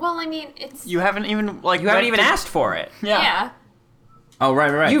 Well, I mean, it's You haven't even like. You haven't went even to- asked for it. yeah. Oh,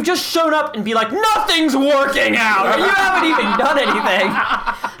 right. You've just shown up and be like, nothing's working out! You haven't even done anything!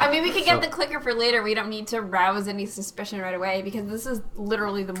 I mean, we could get the clicker for later. We don't need to rouse any suspicion right away because this is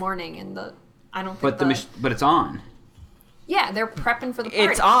literally the morning and I don't think But it's on. Yeah, they're prepping for the party.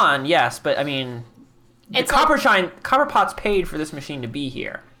 It's on, yes, but I mean... It's Copperpot's paid for this machine to be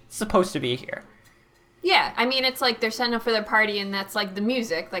here. It's supposed to be here. Yeah, I mean, it's like they're setting up for their party, and that's like the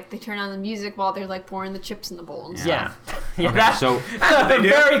music. Like they turn on the music while they're like pouring the chips in the bowl and stuff. Yeah. Okay, that's so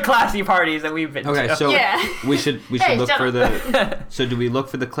very classy parties that we've been to. okay, so Yeah. we should Hey, look shut for up. the. So do we look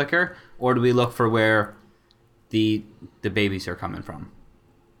for the clicker, or do we look for where the babies are coming from?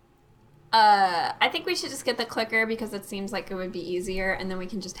 I think we should just get the clicker because it seems like it would be easier, and then we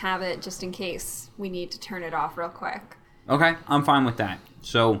can just have it just in case we need to turn it off real quick. Okay, I'm fine with that.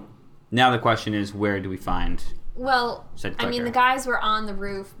 So now the question is, where do we find? Well, Said I mean, clicker. the guys were on the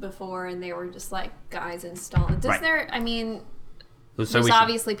roof before, and they were just like guys installing. Right. There's we should-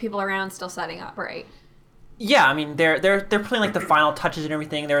 obviously people around still setting up, right? Yeah, I mean, they're putting like the final touches and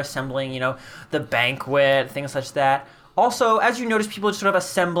everything. They're assembling, the banquet, things such that. Also, as you notice, people just sort of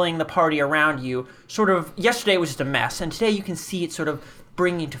assembling the party around you. Sort of, yesterday it was just a mess, and today you can see it sort of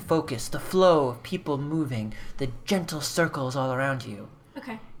bringing to focus the flow of people moving, the gentle circles all around you.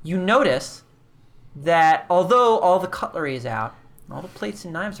 Okay. You notice that although all the cutlery is out, all the plates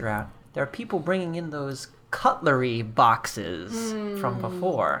and knives are out, there are people bringing in those cutlery boxes from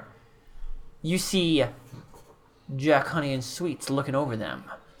before. You see Jack, Honey, and Sweets looking over them,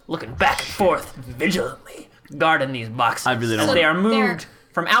 looking back and forth vigilantly, guarding these boxes. I really don't as want- they are They're- moved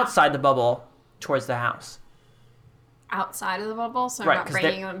from outside the bubble towards the house. Outside of the bubble, so Right, I'm not 'cause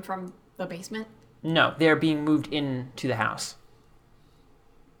bringing them from the basement. No, they are being moved into the house.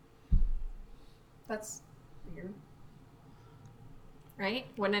 That's weird. Right?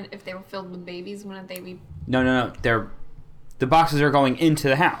 If they were filled with babies, wouldn't they be? No. The boxes are going into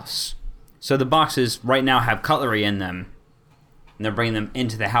the house. So the boxes right now have cutlery in them, and they're bringing them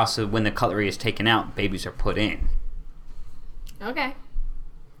into the house. So when the cutlery is taken out, babies are put in. Okay.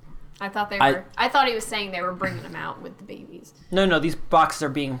 I thought he was saying they were bringing them out with the babies. No, these boxes are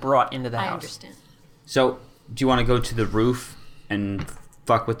being brought into the house. I understand. So do you want to go to the roof and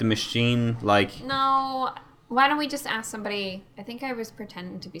fuck with the machine? Like, No. Why don't we just ask somebody? I think I was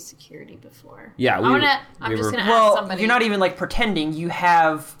pretending to be security before. Yeah, I'm we just were- gonna ask Well, somebody. you're not even like pretending. You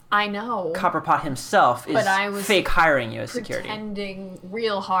have I know. Copperpot himself is But I was fake hiring you as security. Pretending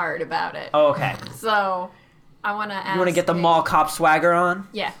real hard about it. Oh, okay. So I want to ask. You want to get the mall cop swagger on?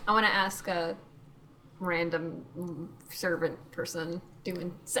 Yeah, I want to ask a random servant person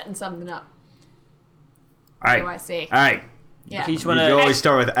setting something up. all right, Do I see? all right. Yeah. You just You want to always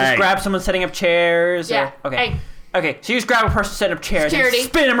start with just A. grab someone setting up chairs? or- Yeah. Okay. Hey. Okay, so you just grab a person setting up chairs Security. and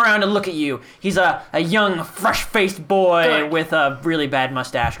spin him around and look at you. He's a young, fresh-faced boy Good. with a really bad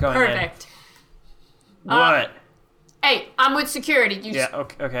mustache going Perfect. in. What? Hey, I'm with security. Yeah,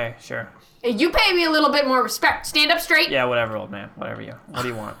 okay, sure. Hey, you pay me a little bit more respect. Stand up straight. Yeah, whatever, old man. What do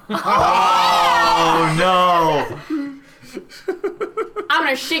you want? Oh no! I'm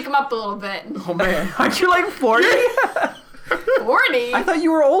gonna shake him up a little bit. Oh, man. Aren't you like 40? 40. I thought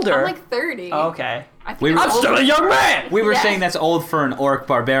you were older. I'm like 30. Oh, okay. I think We I'm were- I'm still older. a young man! We were Yeah. saying that's old for an orc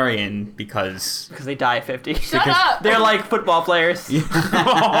barbarian because Because they die at 50. Shut up. They're like football players.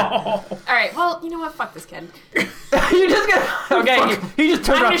 All right. Well, you know what? Fuck this kid. You just gonna... Okay, he just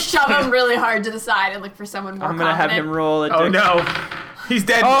turned I'm around. gonna shove him really hard to the side and look for someone more I'm gonna have confident. him roll a Oh dick. no! He's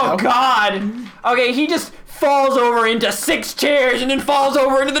dead Oh now. God! Okay, he just falls over into 6 chairs and then falls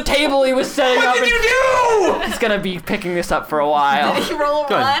over into the table he was setting up. What did and- you do? He's gonna be picking this up for a while. Did he roll a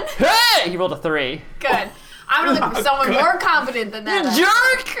Good. 1? Hey! He rolled a 3. Good. I'm gonna look for someone more confident than that.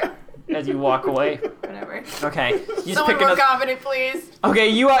 Jerk! As you walk away. Whatever. Okay. You just Someone pick more another. confident, please. Okay,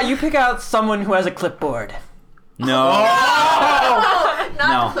 you pick out someone who has a clipboard. no. Not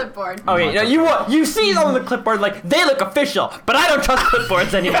No. the clipboard. Okay, now you see on the clipboard like they look official, but I don't trust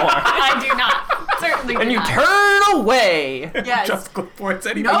clipboards anymore. I do not. Certainly do And you not. turn away. Yes. Just clipboards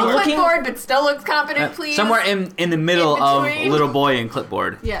anyway. No looking- clipboard, but still looks confident, please. Somewhere in the middle In of between. little boy and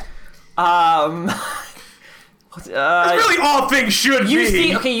clipboard. Yeah. Really, all things should You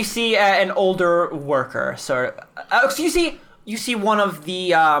be. you see an older worker. So you see one of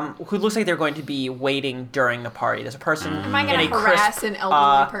the who looks like they're going to be waiting during the party. There's a person Am I in gonna a harass crisp, an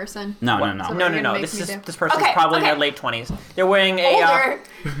elderly person? No, what- no, no. So- No, You're no, gonna no. make This me is do- this person's Okay, probably in okay. their late 20s. They're wearing a Older.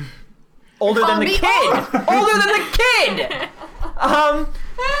 older Call than the me kid. old. Older than the kid.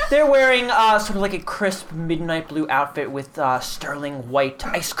 They're wearing sort of like a crisp midnight blue outfit with sterling white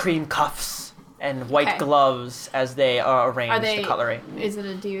ice cream cuffs and white Okay. gloves as they arrange Are they? the cutlery. Is it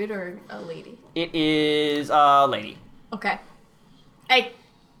a dude or a lady? It is a lady. Okay. Hey,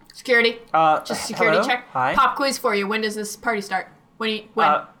 security. Just security hello? check. Hi. Pop quiz for you. When does this party start? When?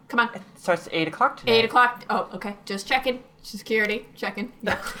 Come on. It starts at 8 o'clock today. 8 o'clock. Oh, okay. Just checking. Security checking.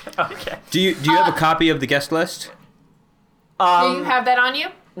 Yeah. Okay. Do you have a copy of the guest list? Do you have that on you?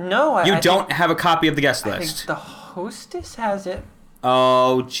 No, You I don't think, have a copy of the guest I think list. the hostess has it.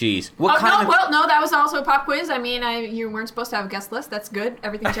 Oh, jeez. What Oh kind no! of? Well, no, that was also a pop quiz. I mean, you weren't supposed to have a guest list. That's good.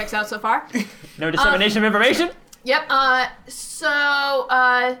 Everything checks out so far. No dissemination of information. Yep.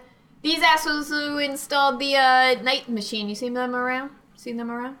 These assholes who installed the night machine. You seen them around? Seen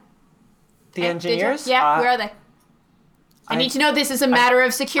them around? The Did you? engineers. Yeah. Where are they? I need to know. This is a matter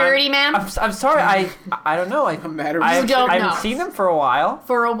of security, ma'am. I'm sorry. I don't know. I matter of I, You don't I know. haven't seen them for a while.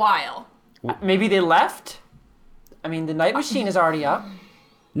 For a while. Maybe they left. I mean, the night machine is already up.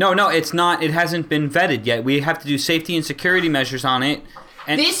 No, it's not. It hasn't been vetted yet. We have to do safety and security measures on it.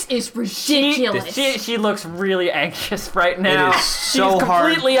 And This is ridiculous. She looks really anxious right now. is so She's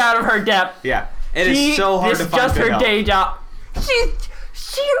hard. completely out of her depth. yeah, it is so hard This to is find just good her help. day job.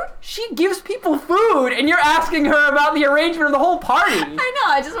 She gives people food, and you're asking her about the arrangement of the whole party. I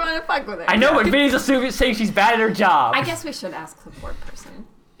know. I just wanted to fuck with her. I know, but Vinny's saying she's bad at her job. I guess we should ask clipboard person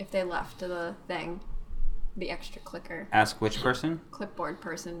if they left the thing, the extra clicker. Ask which person? Clipboard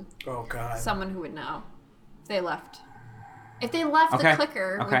person, Oh God. someone who would know. If they left Okay, the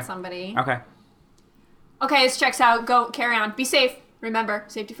clicker okay. with somebody. Okay. Okay, this checks out. Go carry on. Be safe. Remember,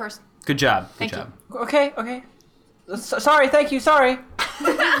 safety first. Good job. Good Thank you. job. Okay. Sorry, thank you, sorry. All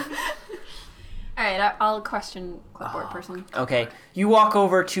right, I'll question clipboard person. Okay, you walk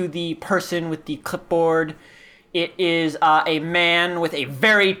over to the person with the clipboard. It is a man with a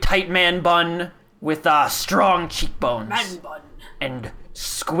very tight man bun with strong cheekbones Man bun. and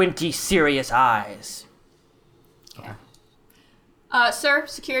squinty, serious eyes. Sir,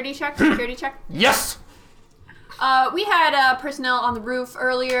 security check. Security check. Yes! We had personnel on the roof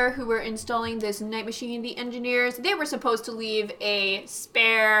earlier who were installing this night machine. The engineers, they were supposed to leave a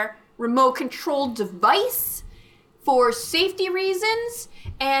spare remote control device for safety reasons,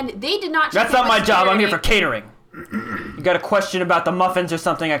 and they did not. That's check not in my with job, I'm here security. for catering. You got a question about the muffins or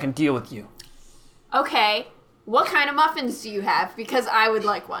something, I can deal with you. Okay, what kind of muffins do you have? Because I would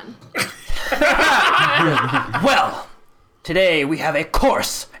like one. Well, today we have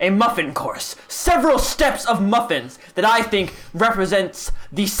a muffin course. Several steps of muffins that I think represents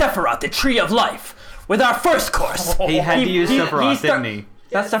the Sephiroth, the tree of life. With our first course. He had to use Sephiroth, didn't he?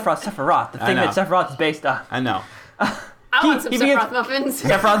 Not Sephiroth, the thing know. that Sephiroth is based on. I know. I want some he begins- Sephiroth muffins. You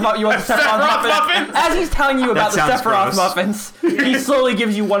want the Sephiroth muffins? As he's telling you about the sounds Sephiroth gross. muffins, he slowly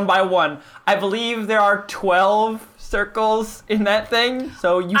gives you one by one. I believe there are 12 circles in that thing,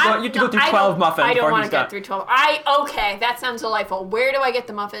 so you have to go through 12 muffins I don't before want he's to get done. through 12. Okay, that sounds delightful. Where do I get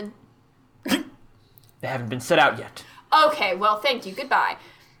the muffin? They haven't been set out yet. Okay, well, thank you. Goodbye.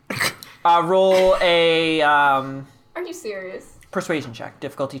 Roll a Are you serious? persuasion check,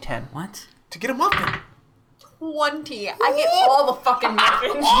 difficulty 10. What? To get a muffin. 20. I get all the fucking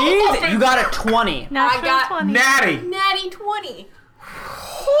muffins. Jeez, you got a 20. Natural got 20. Natty. Natty 20.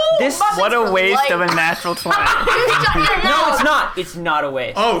 This What a for waste life. of a natural 20. You shut your No, mouth. it's not. It's not a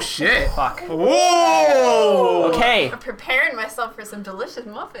waste. Oh shit. Fuck. Whoa. Okay. I'm preparing myself for some delicious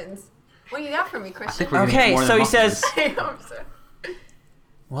muffins. What do you got for me, Christian? We're gonna Okay, get more so than he says, I hope so.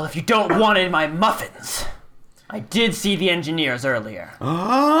 well, if you don't want any of my muffins, I did see the engineers earlier.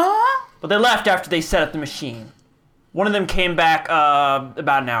 muffins. But they left after they set up the machine. One of them came back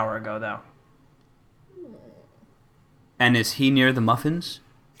about an hour ago, though. And is he near the muffins?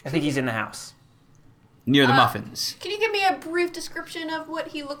 I think he's in the house. Near the muffins. Can you give me a brief description of what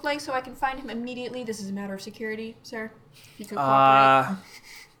he looked like so I can find him immediately? This is a matter of security, sir. If you could cooperate.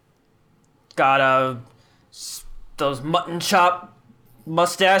 Got those mutton chop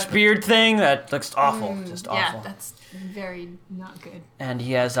mustache beard thing that looks awful, just yeah, awful. that's very not good. And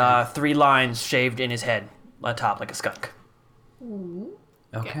he has 3 lines shaved in his head, on top like a skunk.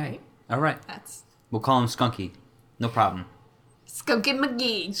 Okay. All right. That's We'll call him Skunky. No problem. Skunky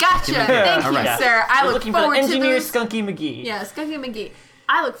McGee. Gotcha. McGee. Thank you, Alright. sir. I We're look looking for forward the to engineer those. Skunky McGee. Yeah, Skunky McGee.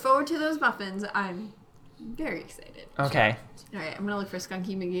 I look forward to those muffins. I'm very excited. Okay. All right, I'm gonna look for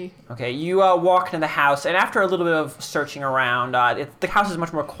Skunky McGee. Okay, you walk into the house, and after a little bit of searching around, the house is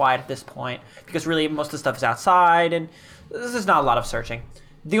much more quiet at this point, because really most of the stuff is outside, and there's not a lot of searching.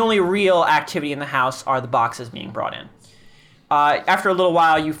 The only real activity in the house are the boxes being brought in. After a little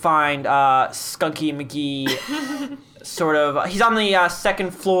while, you find Skunky McGee sort of... he's on the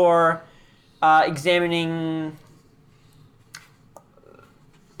second floor examining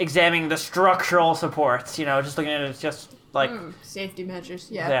the structural supports, just looking at it, just like... Safety measures.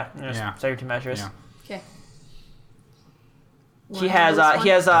 Yeah. Yeah, Yeah. safety measures. Yeah. Okay. He has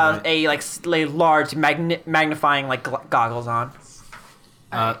a large magnifying goggles on.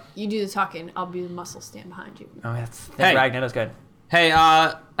 You do the talking. I'll be the muscle stand behind you. Oh, that's Hey. Ragnar's good. Hey,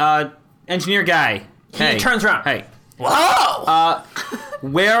 engineer guy. He turns around. Hey. Whoa!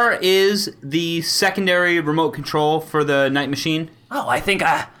 Where is the secondary remote control for the night machine? Oh, I think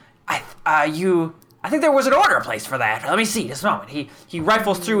I think there was an order placed for that. Let me see. Just a moment. He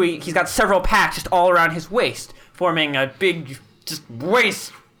rifles through. He's got several packs just all around his waist, forming a big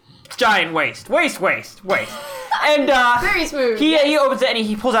giant waist. And Very smooth. He opens it and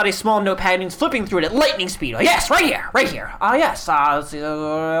he pulls out a small notepad and he's flipping through it at lightning speed. Yes, right here. Yes.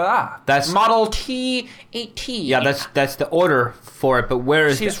 That's Model T18. Yeah, that's the order for it. But where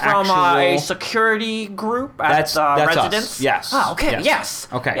is She's the from actual? a security group at That's residence. us. Yes. Oh, okay. Yes. Yes.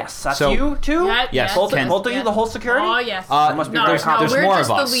 Okay. Yes, that's So- you too. Yes, Both, Ken. both of you, the whole security. Oh yes. must be no, very no, complicated. There's we're more just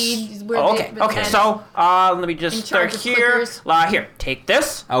of the us. lead. We're Oh, the- okay. the Okay. head. So let me just In start charge of here. clickers. Here, take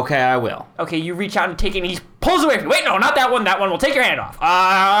this. Okay, I will. Okay, you reach out and take it, and he pulls away from you. Wait, no, not that one. That one. We'll take your hand off.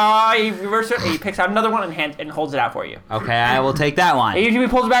 He reverses it. He picks out another one and holds it out for you. Okay, I will take that one. He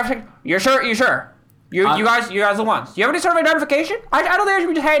pulls it back for a second. You're sure? You sure? You guys are the ones. Do you have any sort of identification? I don't think I should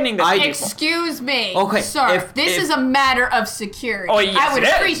be just handing this to people. Excuse me, Okay, sir. if- This if- is a matter of security. Oh, yes, I would it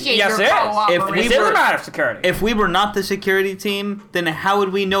is. appreciate Yes, your it is. cooperation. If we This is were- a matter of security. If we were not the security team, then how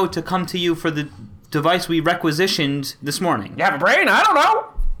would we know to come to you for the device we requisitioned this morning? You have a brain? I don't know.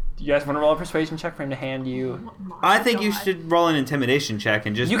 Do you guys want to roll a persuasion check for him to hand you? I think you should roll an intimidation check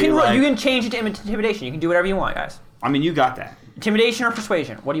and just You be can like, you can change it to intimidation. You can do whatever you want, guys. I mean, you got that. Intimidation or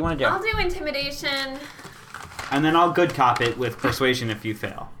persuasion? What do you want to do? I'll do intimidation. And then I'll good cop it with persuasion if you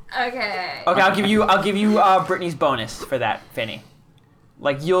fail. Okay. Okay, I'll give you Brittany's bonus for that, Finny.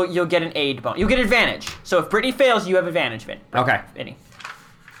 Like you'll get an aid bonus. You'll get advantage. So if Brittany fails, you have advantage, Okay. Finny.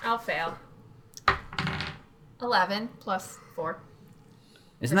 I'll fail. 11 plus 4.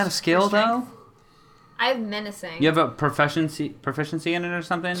 Isn't that a skill strength. though? I have menacing. You have a proficiency in it or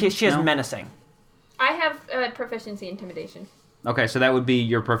something? She has No? menacing. I have proficiency intimidation. Okay, so that would be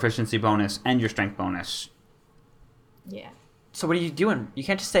your proficiency bonus and your strength bonus. Yeah. So what are you doing? You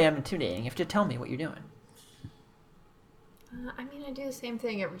can't just say I'm intimidating. You have to tell me what you're doing. I mean, I do the same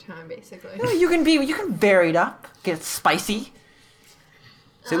thing every time, basically. You can vary it up. Get spicy.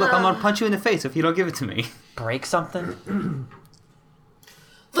 Say, look, I'm gonna punch you in the face if you don't give it to me. Break something.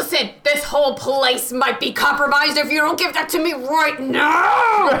 Listen, this whole place might be compromised if you don't give that to me right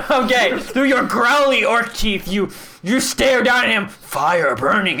now! Okay, through your growly orc teeth, you stare down at him, fire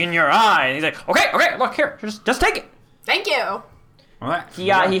burning in your eye. And he's like, okay, look here, just take it. Thank you! All right. He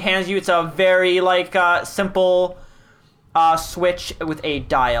hands you. It's a very simple switch with a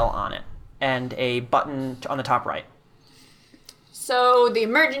dial on it and a button on the top right. So the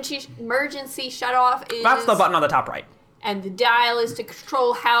emergency shut-off is... That's the button on the top right. And the dial is to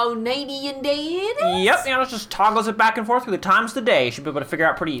control how nighty and day it is? Yep, it just toggles it back and forth through the times of the day. You should be able to figure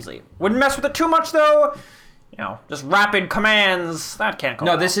out pretty easily. Wouldn't mess with it too much though. Just rapid commands. That can't go.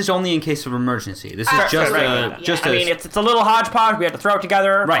 No, well. this is only in case of emergency. This is Ah, just right, a right, just yeah. a I mean, it's a little hodgepodge. We have to throw it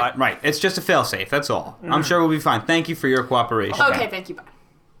together. right, but right. It's just a failsafe. That's all. I'm sure we'll be fine. Thank you for your cooperation. Okay, thank you, bye.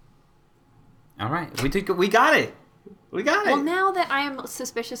 All right, we got it. We got it. Well, now that I am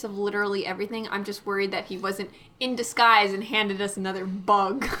suspicious of literally everything, I'm just worried that he wasn't in disguise and handed us another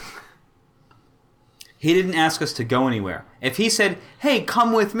bug. He didn't ask us to go anywhere. If he said, "Hey,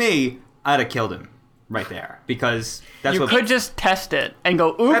 come with me," I'd have killed him right there because that's You what. could just test it and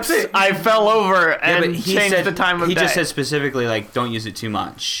go, That's oops, it. I fell over Yeah, and change the time of he day. just said specifically like, "Don't use it too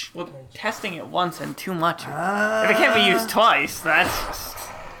much." Well, testing it once and too much. If it can't be used twice, that's just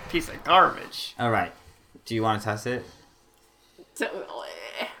a piece of garbage. All right. Do you want to test it? So,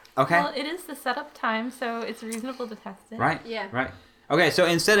 Okay. Well, it is the setup time, so it's reasonable to test it. Right. Yeah. Right. Okay, so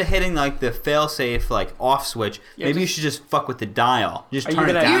instead of hitting like the fail-safe like off switch, maybe you should just fuck with the dial. Just Are you turn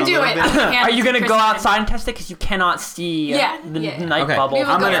it gonna- down You a do little it. bit. I'm gonna hand Are it you to gonna go Kristen. outside and test it because you cannot see Yeah, the yeah. night Okay, bubble? We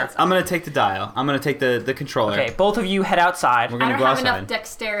will I'm go gonna outside. I'm gonna take the dial. I'm gonna take the controller. Okay, both of you head outside. We're I gonna don't go have outside. enough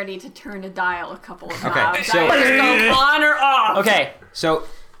dexterity to turn a dial a couple of Okay, times. so- I just go on or off. Okay, So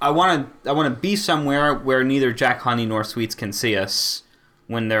I wanna be somewhere where neither Jack Honey nor Sweets can see us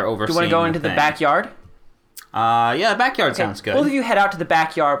when they're overseeing. do you want to go into the thing. backyard? Yeah, the backyard Okay, sounds good. Both of you head out to the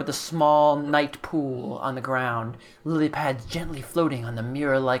backyard with a small night pool on the ground, lily pads gently floating on the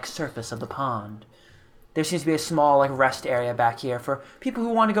mirror-like surface of the pond. There seems to be a small rest area back here for people who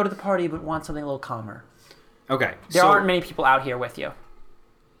want to go to the party but want something a little calmer. Okay. There so aren't many people out here with you.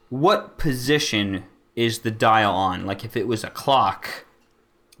 what position is the dial on? Like if it was a clock,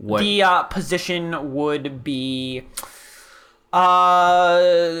 what? The position would be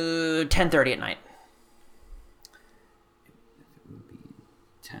 10:30 at night.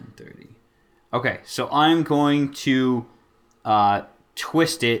 10, 30. Okay, so I'm going to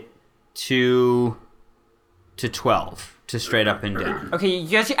twist it to 12, to straight up and down. Okay, you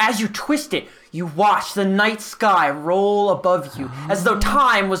guys, as you twist it, you watch the night sky roll above you, as though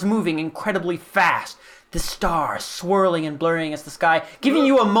time was moving incredibly fast. The stars swirling and blurring as the sky, giving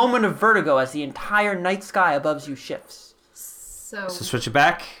you a moment of vertigo as the entire night sky above you shifts. So switch it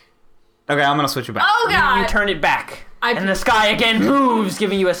back. Okay, I'm gonna switch it back. Oh god! You turn it back, I- and the sky again moves,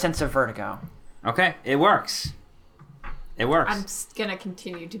 giving you a sense of vertigo. Okay, it works. It works. I'm gonna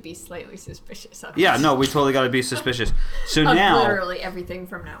continue to be slightly suspicious of Yeah, it. no, we totally got to be suspicious. So Of now, literally everything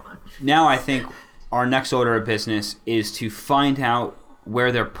from now on. now I think our next order of business is to find out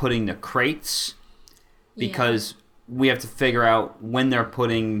where they're putting the crates, because we have to figure out when they're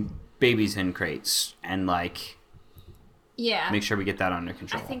putting babies in crates and like Yeah. make sure we get that under I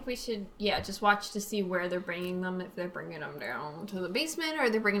control. think we should, just watch to see where they're bringing them. If they're bringing them down to the basement, or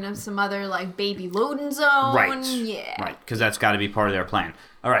they're bringing them some other like baby loading zone. Right. Yeah. Right, because that's got to be part of their plan.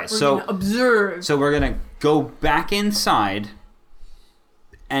 All right, We're so gonna observe. so we're gonna go back inside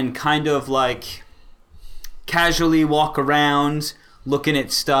and kind of like casually walk around, looking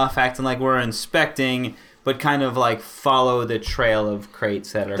at stuff, acting like we're inspecting, but kind of like follow the trail of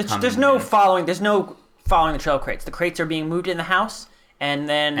crates that are coming. There's no in. following. There's no following the trail crates. The crates are being moved in the house and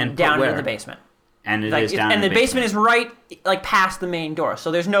then And put down into where? the basement. And it Like, is down and in the basement is right like past the main door.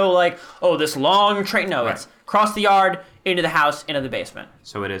 So there's no like, oh, this long train. No, Right. it's across the yard, into the house, into the basement.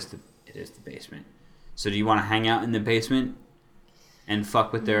 So it is the basement. So do you want to hang out in the basement and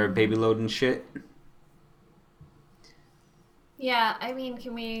fuck with their baby load and shit? Yeah, I mean,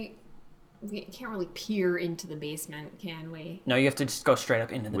 we can't really peer into the basement, can we? No, you have to just go straight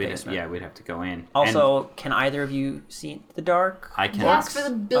up into the basement. We'd have to go in. Also, can either of you see the dark? And I can. Ask for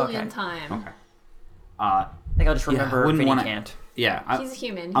the billionth Okay. time. Okay. I think I'll just Yeah, I remember wouldn't Vinny wanna- can't. Yeah, He's a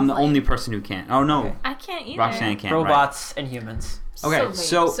human. I'm He's the like, only person who can't. Oh no, Okay. I can't either. Roxanne can't. right. Robots and humans. Okay, lame,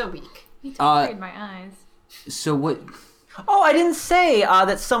 so- so weak. You Uh, took my eyes. So what? Oh, I didn't say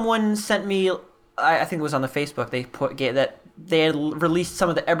that someone sent me. I think it was on the Facebook. They that they had released some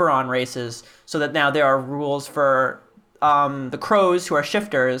of the Eberron races, so that now there are rules for the crows who are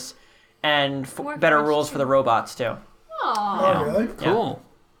shifters, and More better crows rules too. for the robots too. Aww. Oh, really? Cool.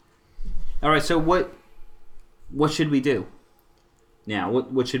 All right. So what should we do? Now,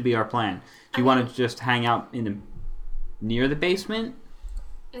 what should be our plan? Do you want to just hang out near the basement?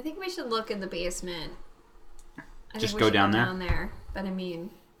 I think we should look in the basement. I Just think go we should down there? Down there, but I mean,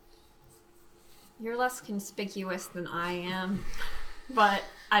 you're less conspicuous than I am, but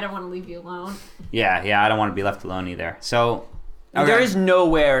I don't want to leave you alone. Yeah. I don't want to be left alone either. So There okay. is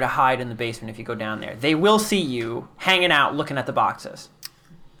nowhere to hide in the basement if you go down there. They will see you hanging out, looking at the boxes.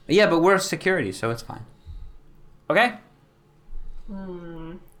 Yeah, but we're security, so it's fine. Okay.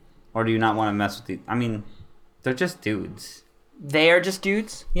 Or do you not want to mess with the? I mean, they're just dudes. They are just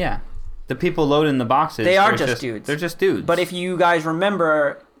dudes. Yeah. The people loading the boxes. They are they're just dudes. They're just dudes. But if you guys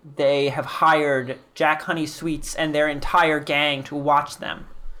remember, they have hired Jack Honey Sweets and their entire gang to watch them.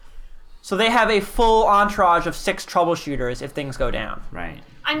 So they have a full entourage of 6 troubleshooters if things go down. Right.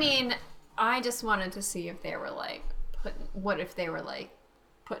 I mean, I just wanted to see if they were like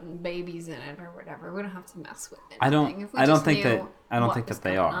putting babies in it or whatever. We don't have to mess with it. I don't think that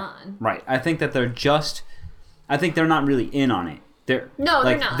they are. On. Right. I think that I think they're not really in on it. They're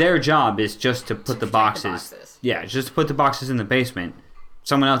they're not. Their job is just to put the protect boxes. the boxes. Yeah, just to put the boxes in the basement.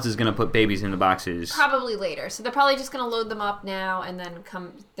 Someone else is gonna put babies in the boxes. Probably later. So they're probably just gonna load them up now and then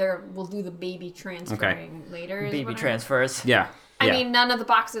come there. We'll do the baby transferring later. is Baby what transfers. Yeah. I yeah. mean, none of the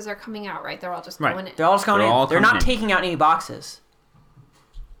boxes are coming out, right? They're all just Right. going in. They're all just going They're in. all They're coming not in. taking out any boxes.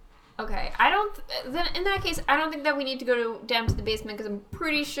 Okay, I don't. Then in that case, I don't think that we need to go down to the basement because I'm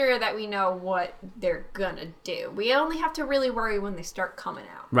pretty sure that we know what they're gonna do. We only have to really worry when they start coming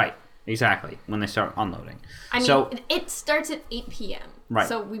out. Right. Exactly. When they start unloading. I mean, so it starts at 8 p.m. Right.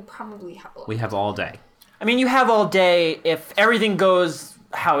 So we probably have. we have all day. I mean, you have all day if everything goes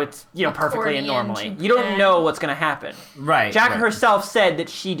how it's, perfectly and Accordion normally. to You don't plan. know what's going to happen. Right. Jack right. herself said that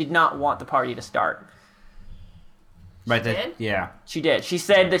she did not want the party to start. Right. She did? Yeah. She did. She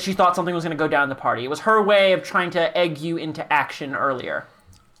said that she thought something was going to go down the party. It was her way of trying to egg you into action earlier.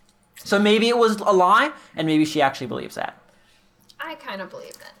 So maybe it was a lie, and maybe she actually believes that. I kind of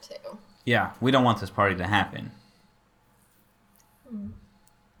believe that too. Yeah. We don't want this party to happen.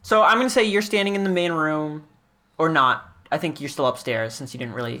 So I'm going to say you're standing in the main room, or not. I think you're still upstairs since you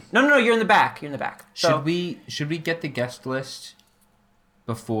didn't really... No, you're in the back. You're in the back. So, Should we get the guest list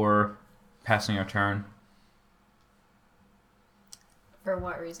before passing our turn For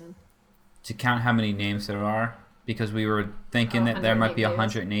what reason? to count how many names there are? Because we were thinking that there might be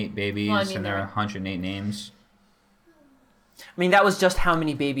 108 babies, Well, I mean, and there are there- 108 names. I mean, that was just how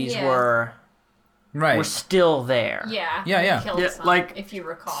many babies Yeah. were Right. still there. Yeah. Yeah, yeah. we killed Yeah, some, like, if you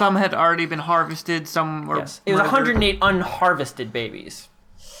recall. Some had already been harvested. Some were. Yes. It was murdered. 108 unharvested babies.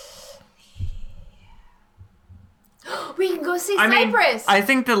 We can go see I mean, Cypress. I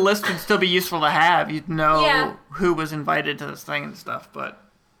think the list would still be useful to have. You'd know Yeah. who was invited to this thing and stuff, but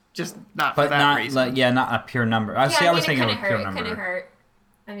just not for But that not reason. not a pure number. I yeah, see. I was it thinking of a couldn't pure hurt. It number. couldn't hurt.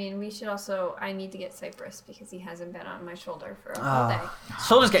 I mean, we should also. I need to get Cypress because he hasn't been on my shoulder for a whole day.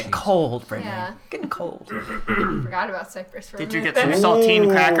 Shoulder's getting cold, Brittany. Yeah. Getting cold. Forgot about Cypress for a Did you minute. get some saltine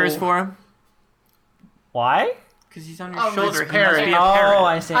crackers for him? Why? Because he's on your Oh, shoulder. it's He must parrot. be a Oh, parrot.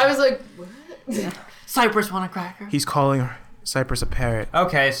 I see. I was like, what? Cypress want a cracker? He's calling Cypress a parrot.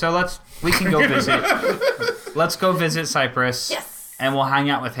 Okay, so we can go visit. Let's go visit Cypress. Yes. And we'll hang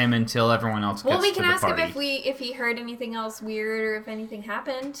out with him until everyone else gets Well, we to can the ask him party. if he heard anything else weird or if anything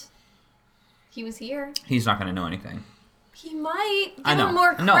happened. He was here. He's not going to know anything. He might. Give I know. him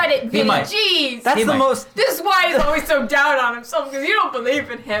more No, credit, he Vinny. might. Jeez. That's He the might. most. This is why he's always so down on himself because you don't believe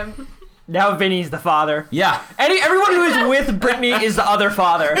in him. Now Vinny's the father. Yeah. Everyone who is with Brittany is the other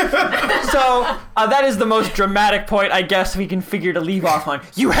father. So that is the most dramatic point, I guess, we can figure to leave off on.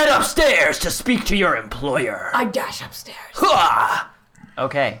 You head upstairs to speak to your employer. I dash upstairs. Hua!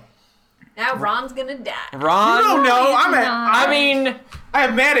 Okay. Now Ron's gonna die. Ron. Oh no, I mean, I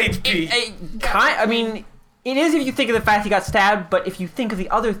have mad HP. I mean, it is if you think of the fact he got stabbed, but if you think of the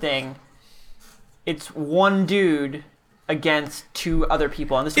other thing, it's one dude against two other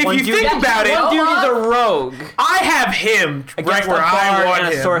people, and this If one you dude, think about it- one dude is a rogue I have him right against where a I bard want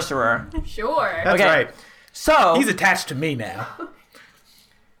and a him. sorcerer. Sure. That's Okay. right. So, He's attached to me now.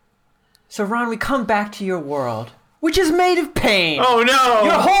 so Ron, we come back to your world, which is made of pain. Oh no!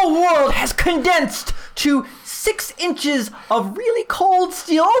 Your whole world has condensed to 6 inches of really cold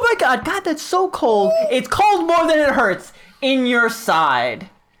steel. Oh my god, that's so cold. It's cold more than it hurts in your side.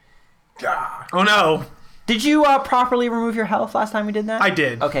 Oh no! Did you properly remove your health last time we did that? I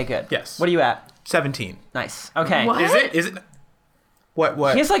did. Okay, good. Yes. What are you at? 17. Nice. Okay. What? Is it? Is it?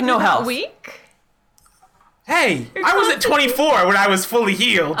 What? He has like no health. Weak? Hey, I was at 24 when I was fully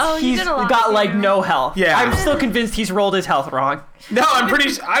healed. Oh, you He's did a lot. got like no health. Yeah. I'm still convinced he's rolled his health wrong. No, I'm pretty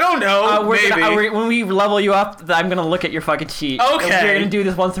sure. I don't know. Maybe. When we level you up, I'm gonna look at your fucking sheet. Okay. And we're gonna do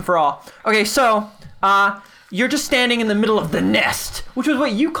this once and for all. Okay, so you're just standing in the middle of the nest, which was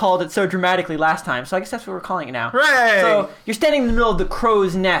what you called it so dramatically last time. So I guess that's what we're calling it now. Hooray! So you're standing in the middle of the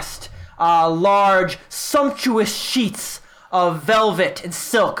crow's nest. Large, sumptuous sheets of velvet and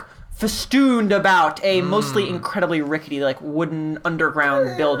silk festooned about a mostly incredibly rickety, like wooden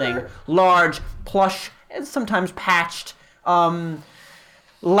underground building. Large, plush, and sometimes patched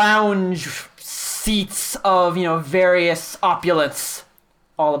lounge seats of, various opulence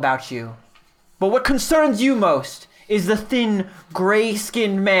all about you. But what concerns you most is the thin,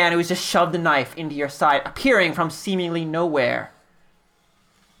 gray-skinned man who's just shoved a knife into your side, appearing from seemingly nowhere.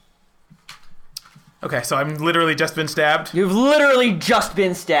 Okay, so I'm literally just been stabbed. You've literally just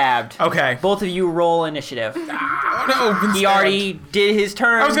been stabbed. Okay. Both of you roll initiative. Oh, no, been He stabbed. already did his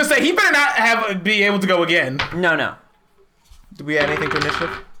turn. I was gonna say he better not be able to go again. No. Do we add anything to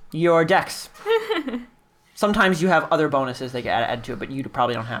initiative? Your dex. Sometimes you have other bonuses they get added to it, but you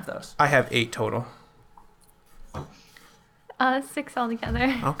probably don't have those. I have 8 total. 6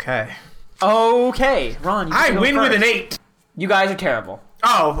 altogether. Okay. Okay, Ron. You I can go win with first. an 8. You guys are terrible.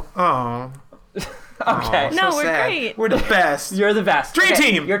 Oh. Okay. No, so we're sad. great. We're the best. You're the best. Dream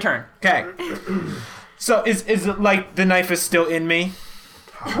Okay, team. Your turn. Okay. So is it like the knife is still in me?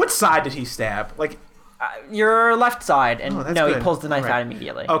 What side did he stab? Like, Your left side, and Oh, that's no, he good. pulls the knife Right. out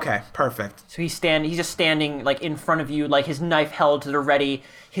immediately. okay, perfect. So he's just standing like in front of you, like his knife held to the ready,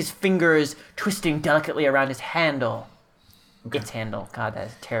 his fingers twisting delicately around his handle. Its handle. God, that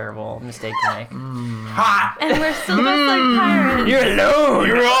is a terrible mistake to make. Hot. And we're still dressed like pirates. You're alone.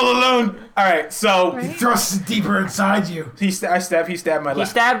 You're all alone. All right, so Right? Thrusts it deeper inside you. he stabbed my He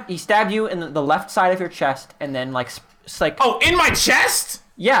left. stabbed you in the left side of your chest, and then like it's like Oh, in my chest?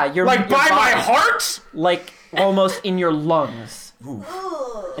 yeah, your Like your by my body, heart? like almost in your lungs.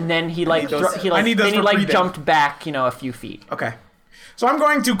 And then he like those- he I like need those then he for like breathing. jumped back, a few feet. Okay. So I'm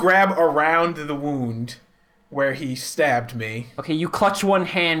going to grab around the wound where he stabbed me. Okay, you clutch one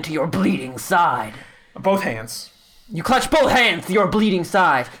hand to your bleeding side. Both hands. You clutch both hands to your bleeding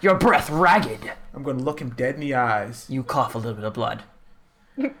side. Your breath ragged. I'm going to look him dead in the eyes. You cough a little bit of blood.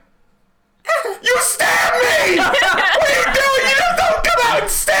 You stabbed me! What are you doing? You just don't come out and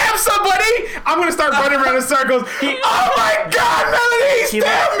stab somebody! I'm going to start running around in circles. Oh my god, Melanie, he He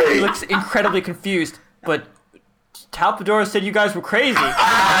stabbed looks, he me! looks incredibly confused, but Talpador said you guys were crazy.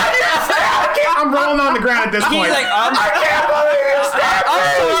 I'm rolling on the ground at this He's point. like, I can't believe you stabbed I'm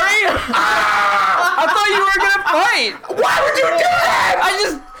me! sorry. I thought you were gonna fight. Why would you do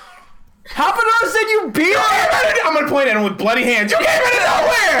that? Talpador said you beat him. I'm gonna point at him with bloody hands. You came out of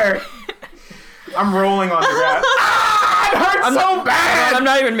nowhere! I'm rolling on the ground. It hurts so bad! I'm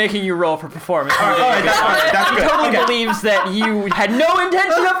not even making you roll for performance. All right, that's He good. totally Okay. believes that you had no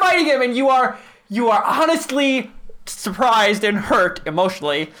intention of fighting him, and you are honestly surprised and hurt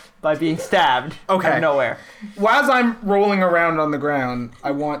emotionally by being stabbed out Okay. of nowhere. While I'm rolling around on the ground,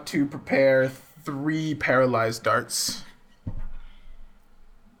 I want to prepare 3 paralyzed darts.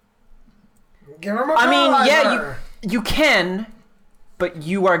 Give him a I mean, yeah, paralyzer. you can, but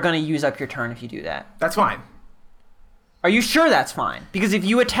you are going to use up your turn if you do that. That's fine. Are you sure that's fine? Because if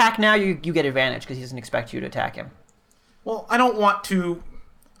you attack now, you get advantage because he doesn't expect you to attack him. Well, I don't want to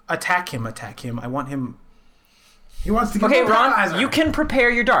attack him. I want him... He wants to get Okay, the paralyzer. Ron, you can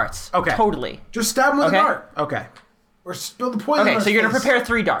prepare your darts. Okay. Totally. Just stab him with Okay. a dart. Okay. Or spill the poison on Okay, his so you're going to face. prepare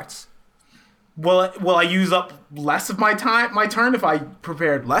 3 darts. Will I use up less of my turn if I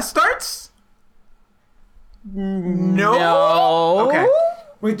prepared less darts? No. Okay.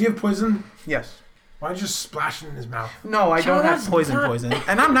 Wait, do you have poison? Yes. Why don't you just splash it in his mouth? No, I don't that's have poison.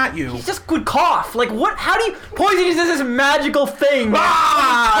 And I'm not you. It's just good cough. Like, what? How do you... Poison is this magical thing.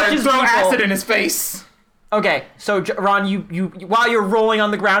 Ah! Touches Throw people. acid in his face. Okay, so Ron, you while you're rolling on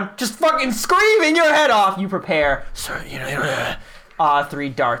the ground, just fucking screaming your head off, you prepare 3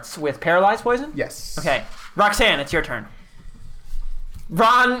 darts with paralyzed poison. Yes. Okay, Roxanne, it's your turn.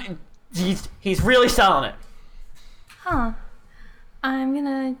 Ron, he's really selling it. Huh. I'm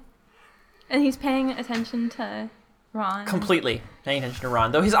gonna. And he's paying attention to Ron. Completely paying attention to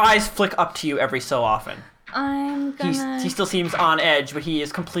Ron, though his eyes flick up to you every so often. I'm gonna. He still seems on edge, but he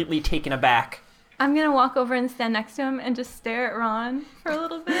is completely taken aback. I'm gonna walk over and stand next to him and just stare at Ron for a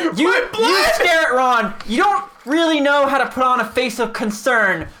little bit. You stare at Ron. You don't really know how to put on a face of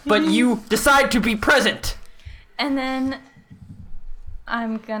concern, but you decide to be present. And then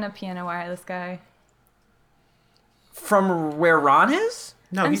I'm gonna piano wire this guy. From where Ron is?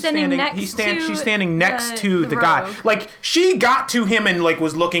 No, I'm he's standing standing. next She's to standing next the- to the the guy. rogue. Like she got to him and like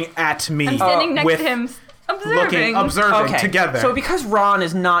was looking at me. I'm standing next with to him, observing. observing Okay. together. So because Ron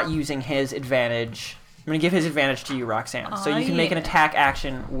is not using his advantage, I'm going to give his advantage to you, Roxanne. So Aw, you can make an yeah. attack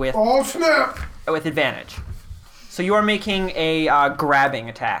action with Oh, snap! advantage. So you are making a grabbing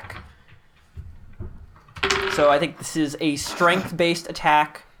attack. So I think this is a strength-based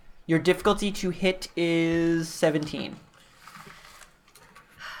attack. Your difficulty to hit is 17.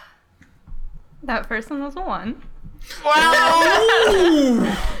 That first one was a 1.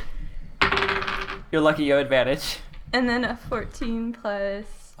 You're lucky you have advantage. And then a 14 plus.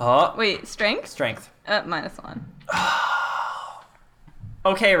 Oh, Wait, strength? strength. Minus 1.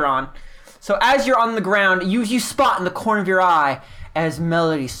 Okay, Ron. So as you're on the ground, you spot in the corner of your eye as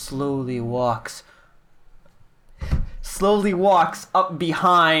Melody slowly walks up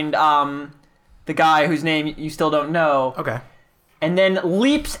behind the guy whose name you still don't know, okay. and then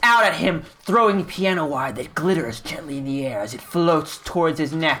leaps out at him, throwing piano wire that glitters gently in the air as it floats towards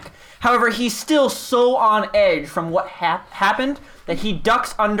his neck. However, he's still so on edge from what happened that he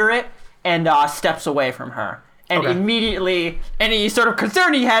ducks under it and steps away from her. And Okay. immediately, any sort of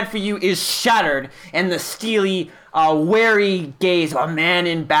concern he had for you is shattered, and the steely, wary gaze of a man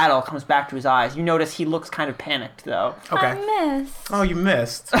in battle comes back to his eyes. You notice he looks kind of panicked, though. Okay. I missed. Oh, you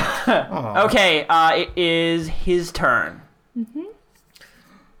missed. Aw. Okay, it is his turn.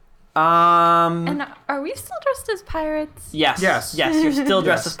 And are we still dressed as pirates? Yes. Yes. Yes, you're still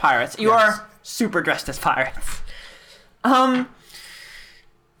dressed Yes. as pirates. You Yes. are super dressed as pirates.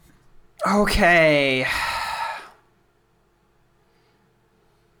 Okay.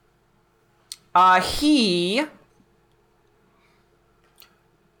 He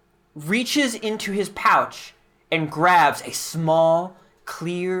reaches into his pouch and grabs a small,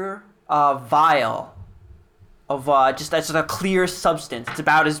 clear vial of just a clear substance. It's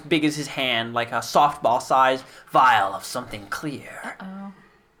about as big as his hand, like a softball-sized vial of something clear. Uh-oh.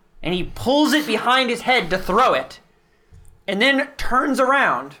 And he pulls it behind his head to throw it, and then turns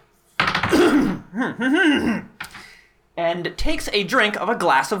around and takes a drink of a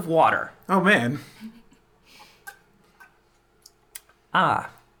glass of water. Oh man. And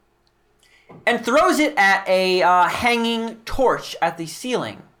throws it at a hanging torch at the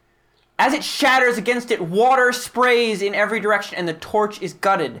ceiling. As it shatters against it, water sprays in every direction, and the torch is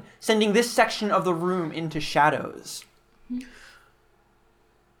gutted, sending this section of the room into shadows.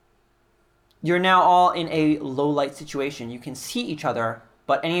 You're now all in a low-light situation. You can see each other,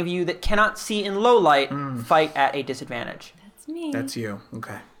 But any of you that cannot see in low light fight at a disadvantage. That's me. That's you.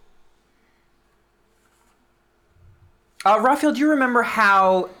 Okay. Raphael, do you remember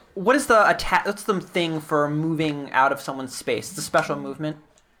what is the attack? What's the thing for moving out of someone's space? It's a special movement.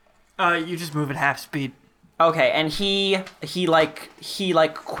 You just move at half speed. Okay, and he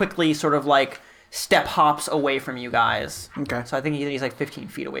quickly sort of like step hops away from you guys. Okay. So I think he's like 15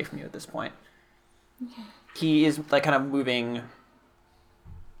 feet away from you at this point. Okay. He is like kind of moving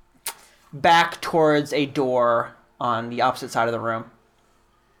back towards a door on the opposite side of the room,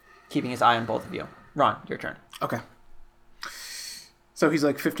 keeping his eye on both of you. Ron, your turn. Okay. So he's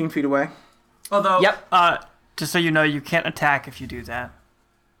like 15 feet away. Although, Yep. Just so you know, you can't attack if you do that.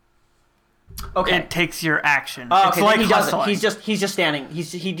 Okay. It takes your action. Oh, It's okay, like then he doesn't. hustling. He's just standing.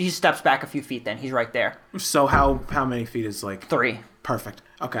 He steps back a few feet. Then he's right there. So how many feet is like 3. perfect?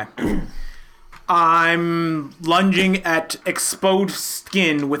 Okay. I'm lunging at exposed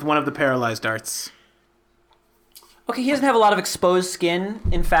skin with one of the paralyzed darts. Okay, he doesn't have a lot of exposed skin.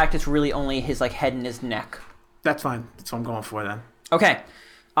 In fact, it's really only his like head and his neck. That's fine. That's what I'm going for then. Okay.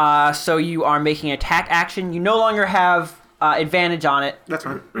 So you are making an attack action. You no longer have advantage on it, That's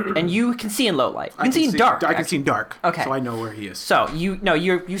fine. and you can see in low light. You can see in dark. I can see in dark. Okay. So I know where he is. So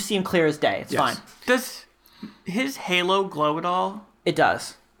you see him clear as day. It's Yes. fine. Does his halo glow at all? It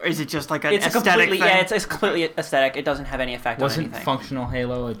does. Or is it just like an It's a aesthetic completely thing? it's completely aesthetic. It doesn't have any effect on Wasn't anything. functional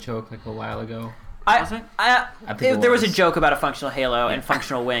Halo a joke like a while ago? Was it? I think it There was a was. joke about a functional halo and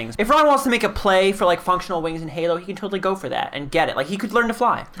functional wings. If Ron wants to make a play for like functional wings and Halo, he can totally go for that and get it. Like he could learn to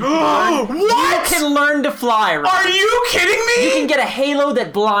fly. You What? can learn to fly, Ron. Are you kidding me? You can get a Halo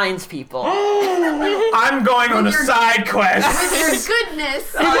that blinds people. I'm going on a side quest. With your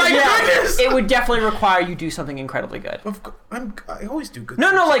goodness. My goodness! It would definitely require you do something incredibly good. I always do good. No,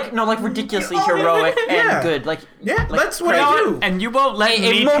 things. like ridiculously heroic Yeah. and good. Like Yeah, like that's what crazy. I do. And you won't let A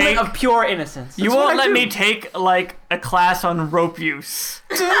me moment take... of pure innocence. You That's what won't I let do. me take, like, a class on rope use.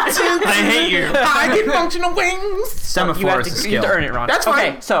 I hate you. I get functional wings. Semaphore you have is a to skill. earn it, Ron. That's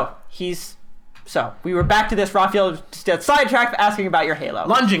okay. fine. So we were back to this. Raphael just sidetracked asking about your Halo.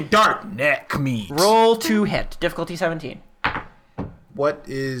 Lunging dark neck meat. Roll to hit. Difficulty 17. What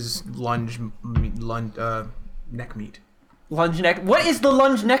is neck meat? Lunge neck. What is the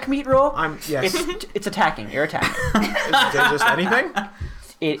lunge neck meat roll? Yes. It's attacking. You're attacking. Is there just anything?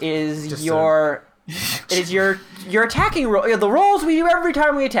 It is Just your. It is your attacking roll. The rolls we do every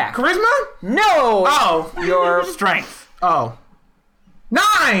time we attack. Charisma? No. Oh. Your. Strength. Oh.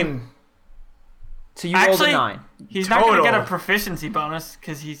 9! So you rolled a Actually, 9. he's not going to get a Total. proficiency bonus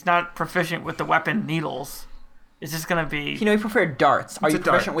because he's not proficient with the weapon needles. It's just going to be... You know, he preferred darts. Are It's you a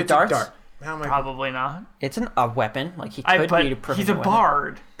dart. proficient with It's a darts? dart. How am I? Probably not. It's a weapon. Like he could But be proficient. he's a with it.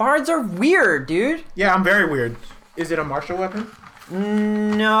 bard. Bards are weird, dude. Yeah, I'm very weird. Is it a martial weapon?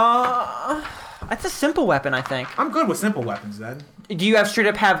 No, that's a simple weapon, I think. I'm good with simple weapons then. Do you straight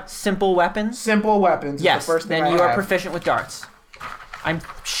up have simple weapons? Simple weapons. Is Yes. The first thing Then I you are have. proficient with darts. I'm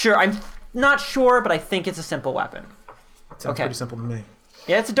sure. I'm not sure, but I think it's a simple weapon. Sounds okay. pretty simple to me.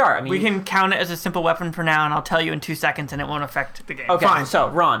 Yeah, it's a dart. I mean, We can count it as a simple weapon for now, and I'll tell you in 2 seconds, and it won't affect the game. Okay. Fine. So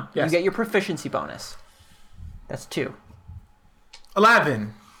Ron, Yes. you get your proficiency bonus. That's 2.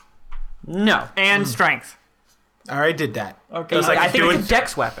 11. No. And strength. I already did that. Okay. It's like I he's think doing- it's a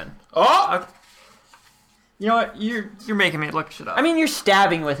dex weapon. Oh! You know what? You're making me look shit up. I mean, you're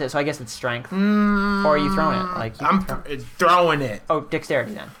stabbing with it, so I guess it's strength. Or are you throwing it? Like you I'm throwing it. Oh,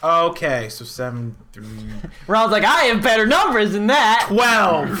 dexterity then. Okay, so 7, 3, Ron's like, I have better numbers than that.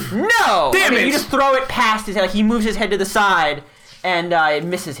 12. No! Damn it. You just throw it past his head. Like he moves his head to the side, and it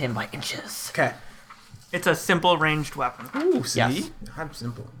misses him by inches. Okay. it's a simple ranged weapon. Ooh, see? Yes. I'm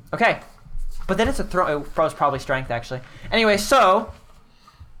simple. Okay. But then it's a throw. It was probably strength, actually. Anyway, so...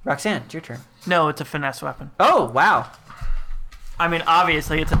 Roxanne, it's your turn. No, it's a finesse weapon. Oh, wow. I mean,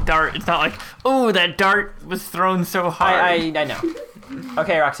 obviously, it's a dart. It's not like, oh, that dart was thrown so hard. I know.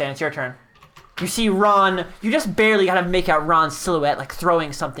 Okay, Roxanne, it's your turn. You see Ron... You just barely kind of make out Ron's silhouette, like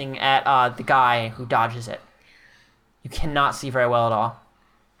throwing something at the guy who dodges it. You cannot see very well at all.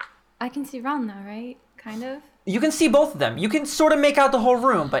 I can see Ron though, right? Kind of. You can see both of them. You can sort of make out the whole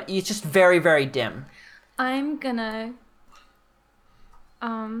room, but it's just very, very dim. I'm gonna...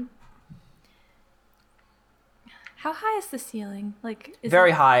 How high is the ceiling? Like, is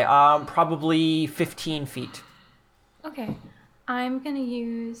Very it... high. Probably 15 feet. Okay. I'm gonna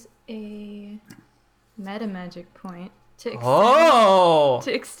use a meta magic point to Oh!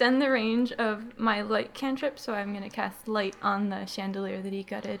 extend the range of my light cantrip, so I'm gonna cast light on the chandelier that he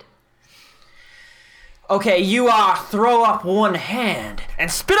gutted. Okay, you throw up one hand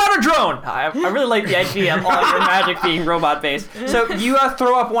and spit out a drone. I really like the idea of all your magic being robot based. So you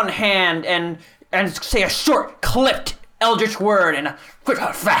throw up one hand and say a short, clipped eldritch word and a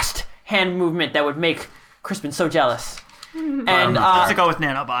fast hand movement that would make Crispin so jealous. And Let's go with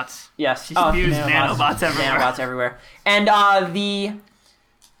nanobots. yes, Spews nanobots everywhere. Nanobots everywhere. And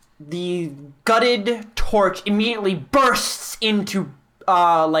the gutted torch immediately bursts into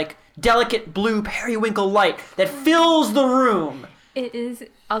like delicate blue periwinkle light that fills the room. It is.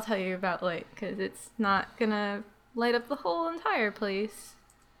 I'll tell you about light because it's not gonna light up the whole entire place.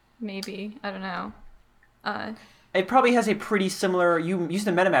 Maybe, I don't know. It probably has a pretty similar. You use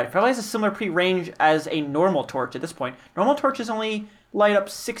the metamagic. It probably has a similar range as a normal torch at this point. Normal torches only light up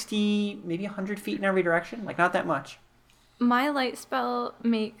 60, maybe 100 feet in every direction. Like not that much. My light spell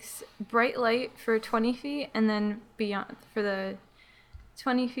makes bright light for 20 feet, and then beyond for the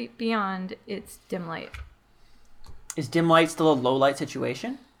 20 feet beyond, it's dim light. Is dim light still a low light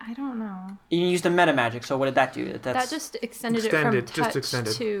situation? I don't know. You used the metamagic, so what did that do? That just extended it from touch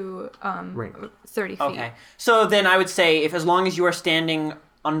to 30 feet. Okay. So then I would say as long as you are standing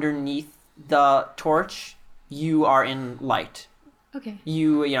underneath the torch, you are in light. Okay.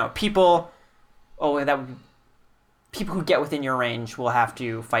 People who get within your range will have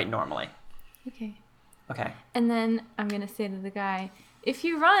to fight normally. Okay. Okay. And then I'm going to say to the guy, if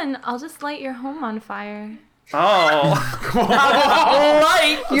you run, I'll just light your home on fire. Oh.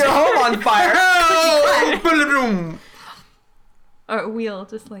 Light your home on fire. Or we'll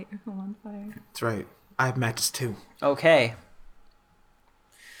just light your home on fire. That's right. I have matches too. Okay.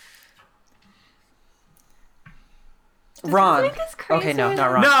 Ron. Make us crazy. Okay, no,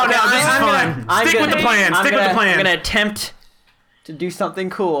 not Ron. No, Okay, this is fun. Stick with the plan. Stick with the plan. I'm gonna attempt to do something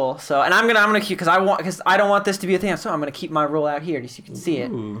cool. So, and I'm gonna keep because I don't want this to be a thing. So I'm gonna keep my roll out here just so you can see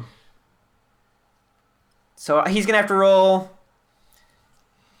it. Ooh. So he's gonna have to roll.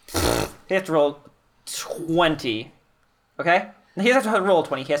 He has to roll 20. Okay. He doesn't have to roll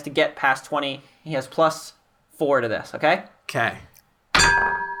 20. He has to get past 20. He has +4 to this. Okay. Okay.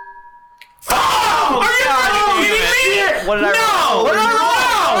 Oh, Are you kidding me? What did I roll? What did I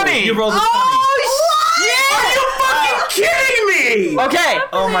roll? 20. You rolled a 20. Are you fucking kidding me? Okay.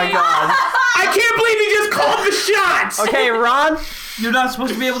 Oh my god. I can't believe he just called the shots. Okay, Ron. You're not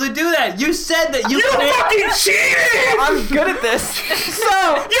supposed to be able to do that. You said that you You couldn't. fucking cheated. I'm good at this. So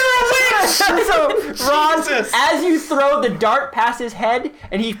You're a witch. So, Ron, Jesus. as you throw the dart past his head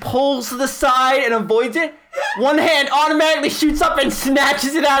and he pulls to the side and avoids it, one hand automatically shoots up and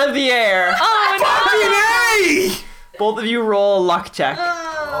snatches it out of the air. Fucking A. Both of you roll a luck check.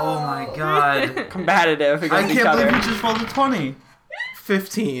 Oh my god. Combative I against each can't other. believe you just rolled a 20.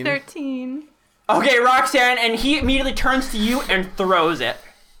 15. 13. Okay, Roxanne, and he immediately turns to you and throws it.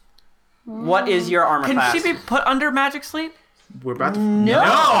 What is your armor Can class? she be put under magic sleep? We're about to.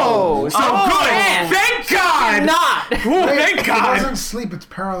 No! So good. man. Thank God. Not! Ooh, thank It God. doesn't sleep, it's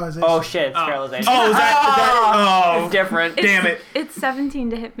paralyzation. Oh shit, it's paralyzation. Oh, is that? Oh, Different. damn it. It's 17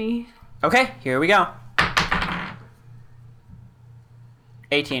 to hit me. Okay, here we go.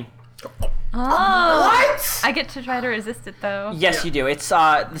 18. Oh. What? I get to try to resist it though. Yes, you do. It's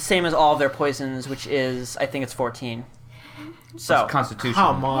the same as all of their poisons, which is I think it's 14. So Constitution.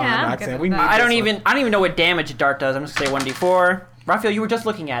 Come on, Yeah, I'm good Roxanne. with We need that. I don't this even know what damage a dart does. I'm just gonna say 1d4. Raphael, you were just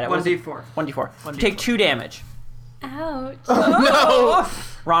looking at it. What is it? 1d4. 1d4. You take 2 damage. Ouch. No.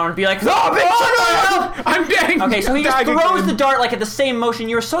 Ron would be like, "Oh, big shot!" one. I'm getting. Okay, so he just dying throws again. the dart like at the same motion.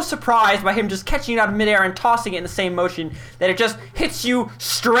 You were so surprised by him just catching it out of midair and tossing it in the same motion that it just hits you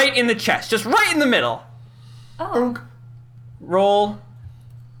straight in the chest, just right in the middle. Oh. Roll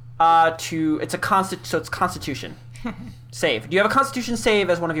it's Constitution save. Do you have a Constitution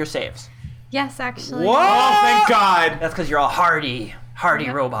save as one of your saves? Yes, actually. What? Oh, thank God. That's because you're a hardy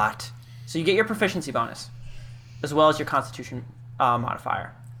Yep. robot. So you get your proficiency bonus, as well as your Constitution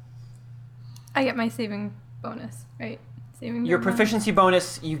modifier. I get my saving bonus, right? Saving Your bonus. proficiency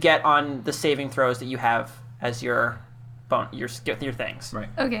bonus you get on the saving throws that you have as your your things. Right.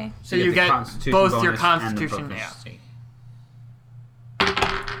 Okay. So you the get Constitution both your bonus and the Constitution, yeah. proficiency.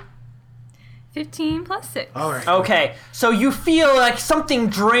 15 plus 6. All right. Okay, so you feel like something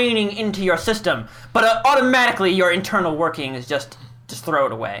draining into your system, but automatically your internal working is just throw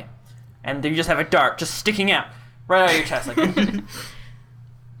it away, and then you just have a dart just sticking out right out of your chest like.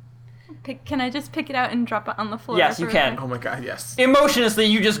 Can I just pick it out and drop it on the floor? Yes, you can. Oh my God, yes. Emotionlessly,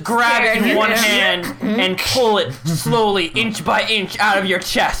 you just grab it in one hand and pull it slowly, inch by inch, out of your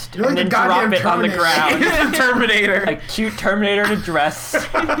chest, You're like and then the goddamn drop it on the Terminator. ground. The Terminator. A cute Terminator in a dress.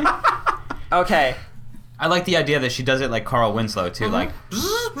 Okay. I like the idea that she does it like Carl Winslow too, like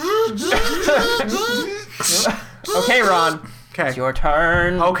Okay, Ron. Okay. It's your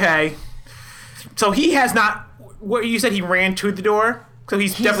turn. Okay. So he has not. What you said? He ran to the door. So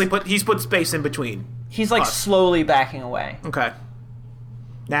he's definitely put space in between. He's like us. slowly backing away. Okay.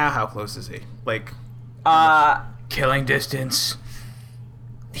 Now how close is he? Like Killing distance.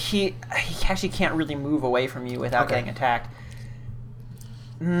 He actually can't really move away from you without Okay. getting attacked.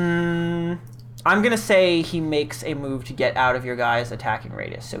 I'm gonna say he makes a move to get out of your guys' attacking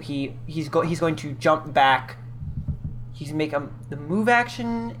radius. So he's going to jump back. He's make the move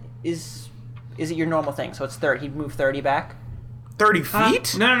action is it your normal thing? So it's 30. He'd move 30 back. 30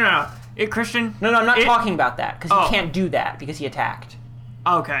 feet? No. Christian. No, I'm not It- talking about that because Oh. he can't do that because he attacked.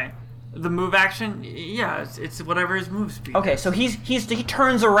 Okay. The move action, yeah, it's whatever his move speed. Okay, so he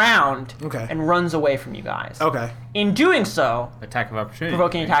turns around Okay. and runs away from you guys. Okay. In doing so, Attack of opportunity.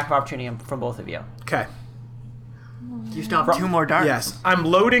 provoking attack of opportunity from both of you. Okay. You still have 2 more darts. Yes. I'm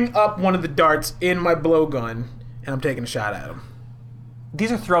loading up one of the darts in my blowgun, and I'm taking a shot at him. These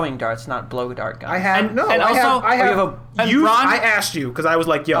are throwing darts, not blow dart guns. I have And- no. and I also- have. I you have. have and you. Ron- I asked you because I was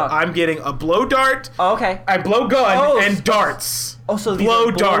like, "Yo, Oh. I'm getting a blow dart, Oh, okay. a blow gun, Oh, and darts." Oh, so these blow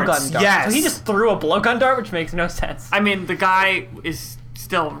are blowgun darts. darts. Yes. So he just threw a blowgun dart, which makes no sense. I mean, the guy is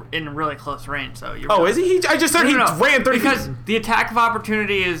still in really close range, so you're. Oh, is he? I just said he ran 30 because feet. the attack of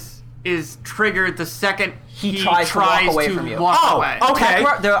opportunity is triggered the second He tries to walk away from you. walk Oh, away. okay.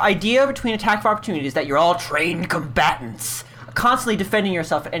 The idea between attack of opportunity is that you're all trained combatants, constantly defending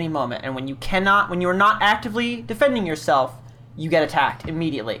yourself at any moment. And when you are not actively defending yourself, you get attacked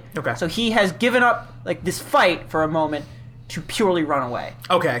immediately. Okay. So he has given up like this fight for a moment to purely run away.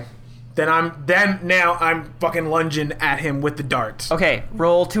 Okay. Now I'm fucking lunging at him with the dart. Okay,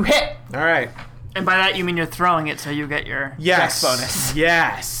 roll to hit. All right. And by that you mean you're throwing it, so you get your. Yes. Dex bonus.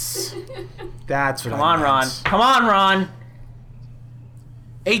 Yes. That's what. Come on, Ron. Come on, Ron.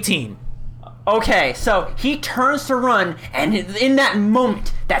 18. Okay, so he turns to run, and in that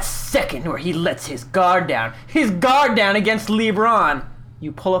moment, that second where he lets his guard down against LeBron,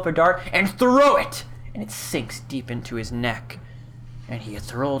 you pull up a dart and throw it, and it sinks deep into his neck, and he gets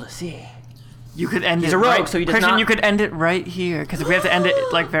to roll to see. You could end He's it a rogue, right. so he does Christian, not- you could end it right here because we have to end it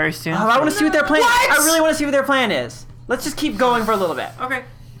like very soon. Oh, I want to see what their plan. What? I really want to see what their plan is. Let's just keep going for a little bit. Okay.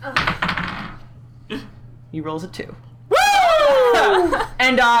 He rolls a 2. Woo!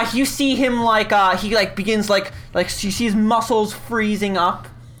 And you see him he begins you see his muscles freezing up,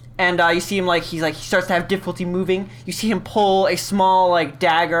 and you see him he starts to have difficulty moving. You see him pull a small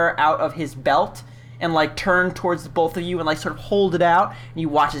dagger out of his belt and turn towards both of you and sort of hold it out, and you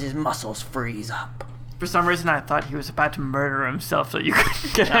watch as his muscles freeze up. For some reason, I thought he was about to murder himself, so you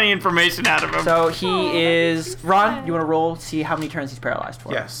couldn't get any information out of him. So he is Ron. You want to roll? See how many turns he's paralyzed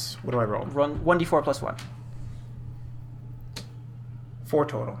for? Yes. What do I roll? Run 1d4 plus 1. 4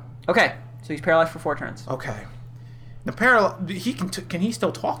 total. Okay, so he's paralyzed for 4 turns. Okay. The he can he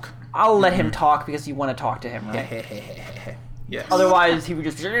still talk? I'll let him talk because you want to talk to him, right? Yes. Otherwise, he would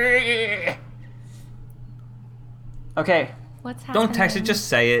just. Okay, What's happening? Don't text it, just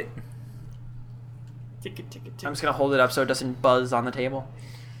say it. I'm just gonna hold it up so it doesn't buzz on the table.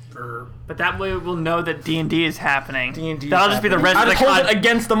 But that way we'll know that D&D is happening. D&D is That'll just be the rest I'll of the just hold it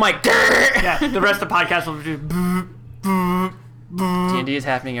against the mic. Yeah, the rest of the podcast will just. D&D is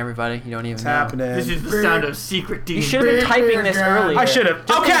happening, everybody. You don't even It's know. happening. This is the sound of secret D&D. You should have been typing this earlier. I should have.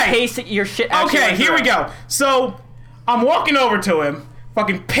 Just Okay. in case your shit actually Okay, went here we through. go. So, I'm walking over to him,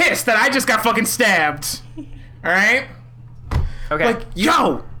 fucking pissed that I just got fucking stabbed. Alright? Okay. Like,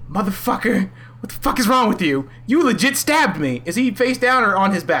 yo, motherfucker, what the fuck is wrong with you? You legit stabbed me. Is he face down or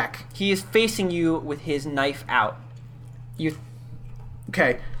on his back? He is facing you with his knife out. You.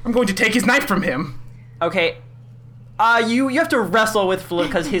 Okay, I'm going to take his knife from him. Okay. You have to wrestle with Flip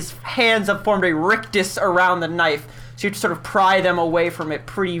because his hands have formed a rictus around the knife, so you have to sort of pry them away from it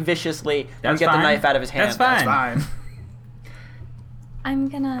pretty viciously and That's get the fine. knife out of his hand. That's fine. Fine. I'm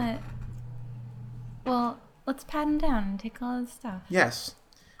gonna. Well, let's pat him down and take all his stuff. Yes.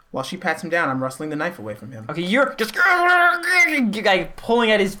 While she pats him down, I'm wrestling the knife away from him. Okay, you're just pulling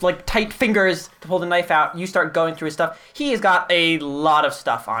at his tight fingers to pull the knife out. You start going through his stuff. He has got a lot of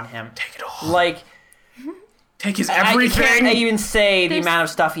stuff on him. Take it all. Take his I everything. can't even say the There's- amount of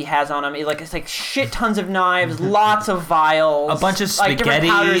stuff he has on him. It's shit tons of knives, lots of vials, A bunch of different spaghetti.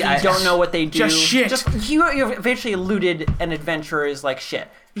 powders you don't know what they do. Just shit. You've eventually eluded an adventurer's shit.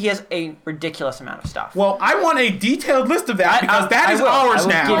 He has a ridiculous amount of stuff. Well, I want a detailed list of that because that I is will. ours I will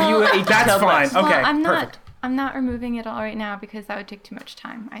now. give you a That's detailed fine. list. Okay, Well, I'm perfect. not removing it all right now because that would take too much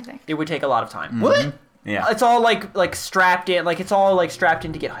time, I think. It would take a lot of time. Will it? Yeah. It's all strapped in, it's all strapped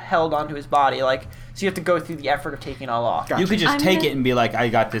in to get held onto his body, so you have to go through the effort of taking it all off. Gotcha. You could just I'm take gonna- it and be like, I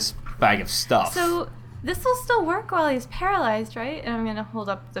got this bag of stuff. So This will still work while he's paralyzed, right? And I'm gonna hold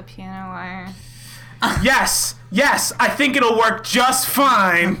up the piano wire. Yes, I think it'll work just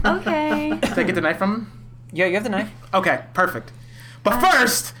fine. Okay. Did I get the knife from him? Yeah, you have the knife. Okay, perfect. But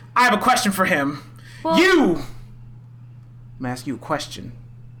first, I have a question for him. Well, I'm gonna ask you a question.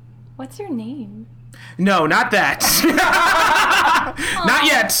 What's your name? No, not that. Not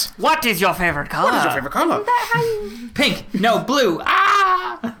yet. What is your favorite color? What is your favorite color? That how you... Pink. No, blue.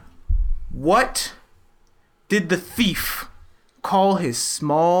 Ah! What did the thief call his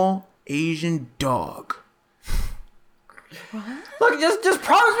small Asian dog? Look, just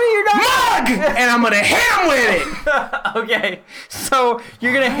promise me you're not. Mug! And I'm gonna hit him with it. Okay, so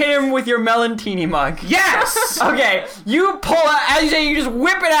you're gonna hit him with your Melantini mug. Yes. Okay, you pull out, as you say, you just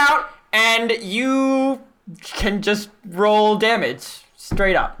whip it out, and you can just roll damage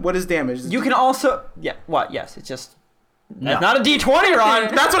straight up. What is damage? You can also, yeah, what? Yes, it's just. It's not a D20,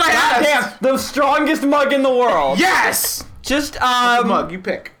 Ron. That's what I asked. Damn, the strongest mug in the world. Yes. Just Mug, you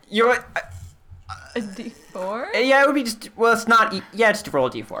pick. you're. A D4? Yeah, it would be just. Well, it's not. Yeah, just roll a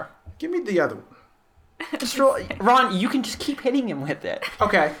D4. Give me the other one. Just roll. Ron, you can just keep hitting him with it.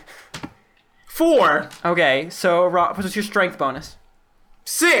 Okay. 4, Okay, so Ron, what's your strength bonus?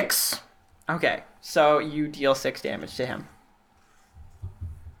 6. Okay, so you deal 6 damage to him.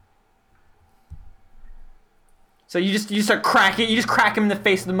 So you start cracking. You just crack him in the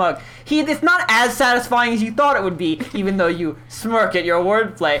face with the mug. It's not as satisfying as you thought it would be, even though you smirk at your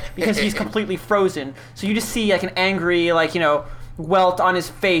wordplay because he's completely frozen. So you just see like an angry, welt on his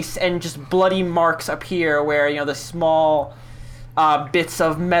face, and just bloody marks appear where the small bits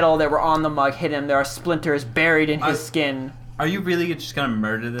of metal that were on the mug hit him. There are splinters buried in his skin. Are you really just gonna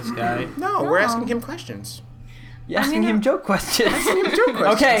murder this guy? No, we're asking him questions. You're asking him joke questions. Joke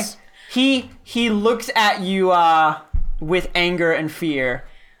questions. Okay. He looks at you with anger and fear.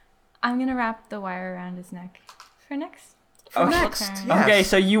 I'm gonna wrap the wire around his neck for next. Okay. Next. turn. Yes. Okay,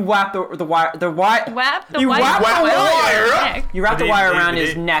 so you whap the wire. Wrap the You wire wrap the around his wire. neck. You wrap the But wire it- around it-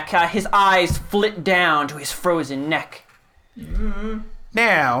 his neck. His eyes flit down to his frozen neck.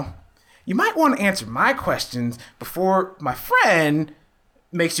 Now, you might want to answer my questions before my friend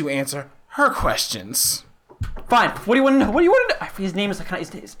makes you answer her questions. Fine. What do you want to know? What do you want to know? His name is his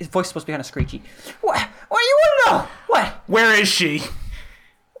voice is supposed to be kind of screechy. What do you want to know? What? Where is she?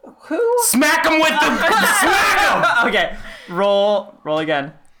 Who? Smack him with the smack him. Okay. Roll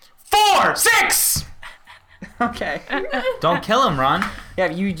again. 4, 6. Okay. Don't kill him, Ron.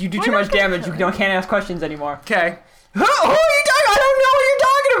 Yeah, you do too much damage. You can't ask questions anymore. Okay. Who are you talking? I don't know what you're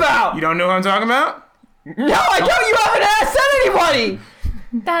talking about. You don't know who I'm talking about? No, I don't. You haven't said anybody.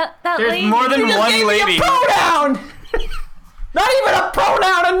 That There's lady. more than You just one gave lady. me a pronoun. Not even a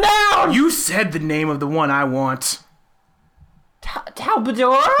pronoun, a noun. You said the name of the one I want.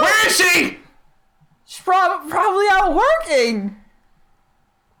 Talbador. Where is she? She's probably out working.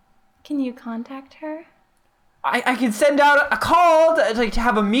 Can you contact her? I can send out a call to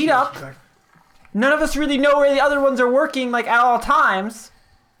have a meetup. None of us really know where the other ones are working at all times.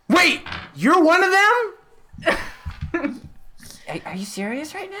 Wait, you're one of them? Are you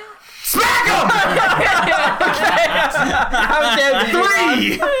serious right now? Smack him!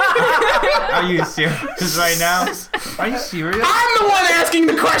 3. Are you serious right now? Are you serious? I'm the one asking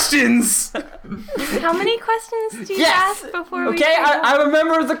the questions. How many questions do you Yes. ask before we Okay, start? I'm a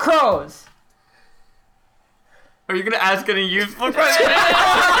member of the Crows. Are you gonna ask any useful questions?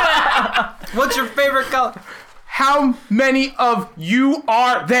 What's your favorite color? How many of you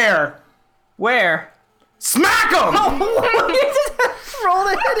are there? Where? Smack him! You just rolled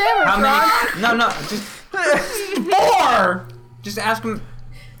a damage. How many? No, just 4. just ask him.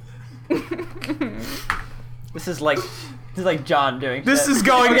 This is like John doing. This shit. is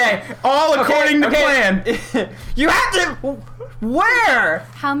going all according to plan. You have to. Where?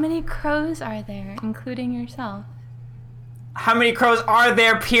 How many crows are there, including yourself? How many crows are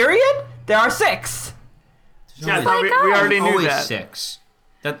there? Period. There are 6. Yeah, we already knew Always that. 6.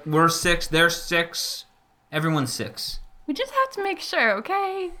 That we're 6. They're 6. Everyone's 6. We just have to make sure,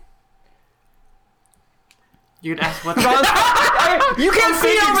 okay? You'd ask what You can't see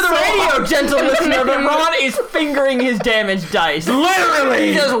it over the radio, gentle listener, but Ron is fingering his damage dice. Literally.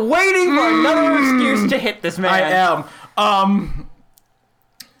 He's just waiting for another excuse to hit this man. I am.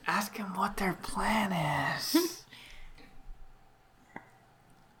 Ask him what their plan is.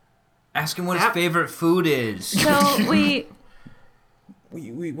 Ask him what his favorite food is. So we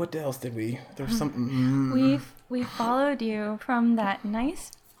What else did we? There was something. we followed you from that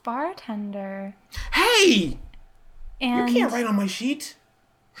nice bartender, Hey! and You can't write on my sheet.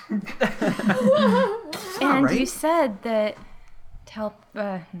 and right. you said that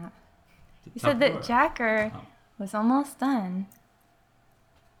You said that Jacker was almost done.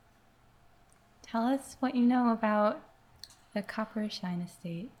 Tell us what you know about the Copper Shine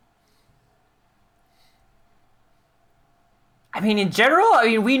Estate. I mean, in general,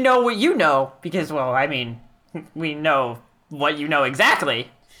 we know what you know because, well, we know what you know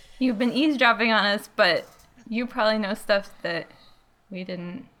exactly. You've been eavesdropping on us, but you probably know stuff that we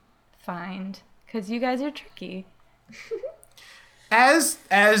didn't find because you guys are tricky. As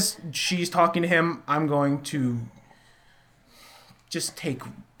she's talking to him, I'm going to just take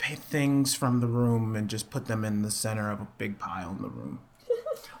things from the room and just put them in the center of a big pile in the room.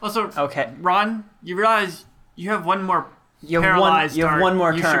 Also, Okay. Ron, you realize you have one more You have paralyzed one dart.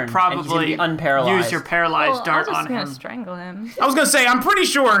 more you turn, should and probably he's gonna be unparalyzed. use your paralyzed dart I'm on just gonna him. strangle him. I was gonna say, I'm pretty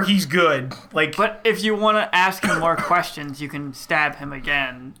sure he's good. Like, But if you want to ask him more questions, you can stab him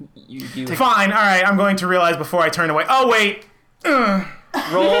again. You do. fine, all right. I'm going to realize before I turn away. Oh wait,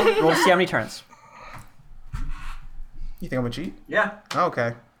 Roll to see how many turns. you think I'm gonna cheat? Yeah.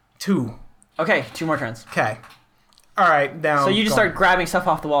 Okay, 2. Okay, 2 more turns. Okay, all right. Now, So you just go. start grabbing stuff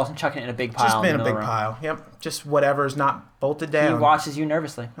off the walls and chucking it in a big pile. Just in in the a middle big of the room. pile. Yep, just whatever's not bolted He down. watches you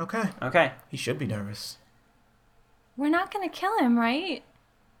nervously. Okay, Okay. he should be nervous. We're not gonna kill him, right?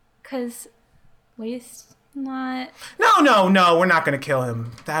 Cause waste not. No, we're not gonna kill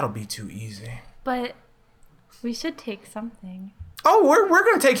him. That'll be too easy. But we should take something. Oh, we're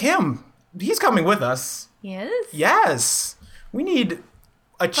gonna take him. He's coming with us. He is? Yes, we need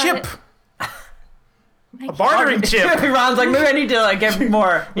a chip, I a can't- bartering chip. Ron's like, maybe I need to get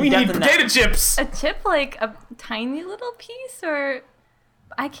more in We depth need than potato that. chips. A chip, like a tiny little piece, or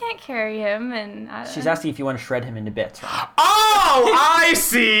I can't carry him, and She's asking if you want to shred him into bits. Ron. Oh, I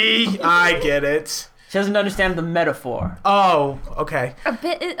see. I get it. She doesn't understand the metaphor. Oh, okay.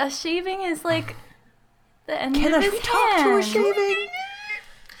 a shaving is like the end Can of I his talk to a hand. shaving?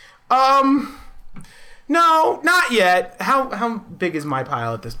 No, not yet. How big is my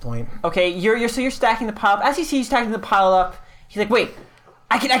pile at this point? Okay, you're stacking the pile up. As you see you stacking the pile up, he's like, wait,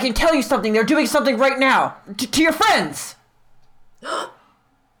 I can tell you something. They're doing something right now to your friends.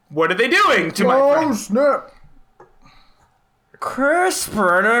 What are they doing to my friends? snap! Crispin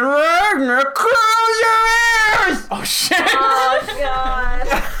and Ragnar, close your ears! Oh shit! Oh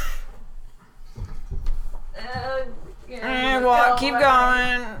god. And what? Keep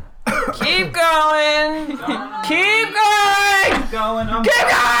going. Keep going. Keep going. Going, I'm Keep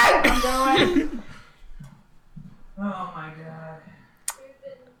going. going. Oh my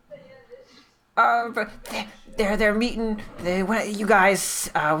god. But they're meeting. You guys.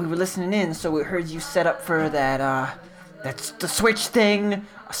 We were listening in, so we heard you set up for that. That's the switch thing.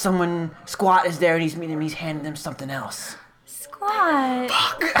 Someone Squat is there, and he's meeting them. He's handing them something else. Squat.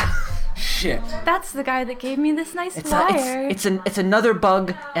 Shit. That's the guy that gave me this nice It's wire. it's another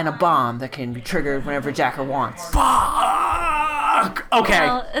bug and a bomb that can be triggered whenever Jacker wants. Fuck. Okay.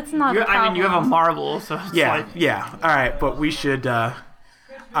 Well, it's not a I problem. mean, you have a marble, so it's Yeah. like... Yeah. All right, but we should. All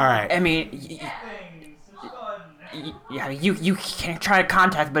right. I mean, you can try to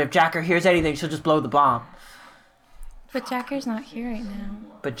contact, but if Jacker hears anything, she'll just blow the bomb. But Jacker's not here right now.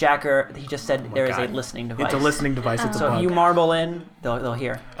 But Jacker, he just said there is a God. listening device. It's a listening device. It's a So if bug. you marble in, they'll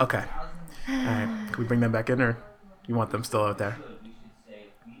hear. Okay. All right. Can we bring them back in, or you want them still out there?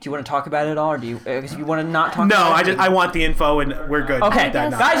 Do you want to talk about it at all, or do you? If you want to not talk. No, about I want the info, and we're good. Okay, with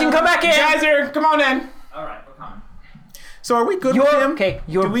that now. guys, you can come back in. Geyser, come on in. All right, we're coming. So are we good with him?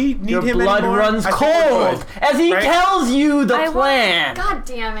 Your Do we need your him blood anymore? runs I think we're cold good, as he right? tells you the I want- plan. God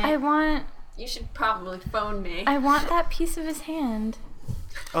damn it. I want You should probably phone me. that piece of his hand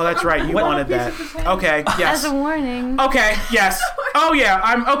Oh, that's right. You wanted that. Okay. Yes. as a warning. Okay. Yes. Oh yeah.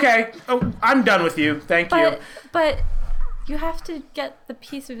 I'm okay. Oh, I'm done with you. Thank you. But you have to get the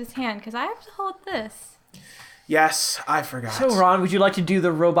piece of his hand because I have to hold this. Yes, I forgot. So, Ron, would you like to do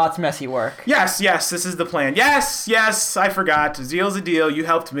the robot's messy work? Yes, this is the plan. Yes, I forgot. A deal's a deal. You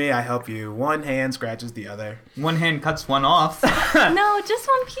helped me, I help you. One hand scratches the other. One hand cuts one off. No, just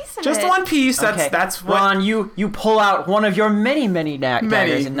one piece of Just it. one piece. Okay. That's what. Ron, you pull out one of your many daggers and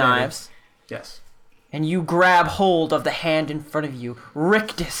many. knives, Yes. and you grab hold of the hand in front of you,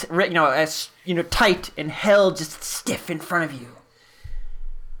 tight and held just stiff in front of you.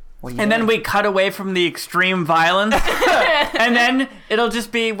 What are you And then doing? we cut away from the extreme violence, and then it'll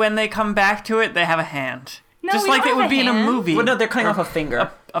just be when they come back to it, they have a hand. No, Just we like don't it would have be in a hand. movie. Well, no, they're cutting off a finger.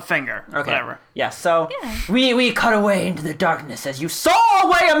 A finger. Okay. Whatever. Yeah, so Yeah. we cut away into the darkness as you saw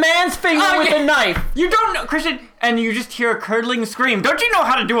away a man's finger Oh, with yeah. a knife. You don't know, Christian, and you just hear a curdling scream. Don't you know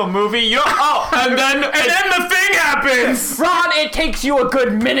how to do a movie? You don't. Oh, and then And then the thing happens. Ron, it takes you a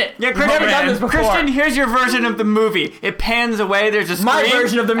good minute. yeah, You've never done this before. Christian, here's your version of the movie. It pans away. There's a scream. My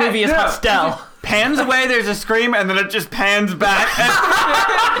version of the movie is No, Hostel. Pans away. There's a scream, and then it just pans back.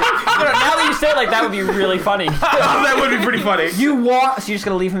 Now that you say it like that would be really funny. Oh, that would be pretty funny. You walk. So you're just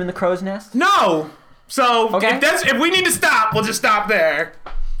gonna leave him in the crow's nest? No. So Okay. if we need to stop, we'll just stop there.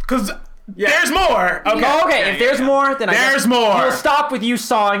 Cause there's more. Okay. Oh, okay. If there's more, then I guess There's more. We'll stop with you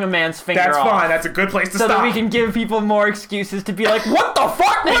sawing a man's finger That's off. fine. That's a good place to So stop. that we can give people more excuses to be like, what the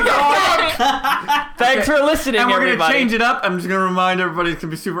fuck? What the fuck? Thanks for listening, and we're gonna everybody. change it up. I'm just gonna remind everybody it's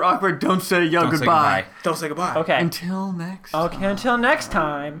gonna be super awkward. Don't say Don't say goodbye. Don't say goodbye. Okay. Until next. Okay. Until next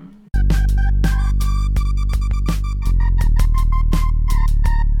time.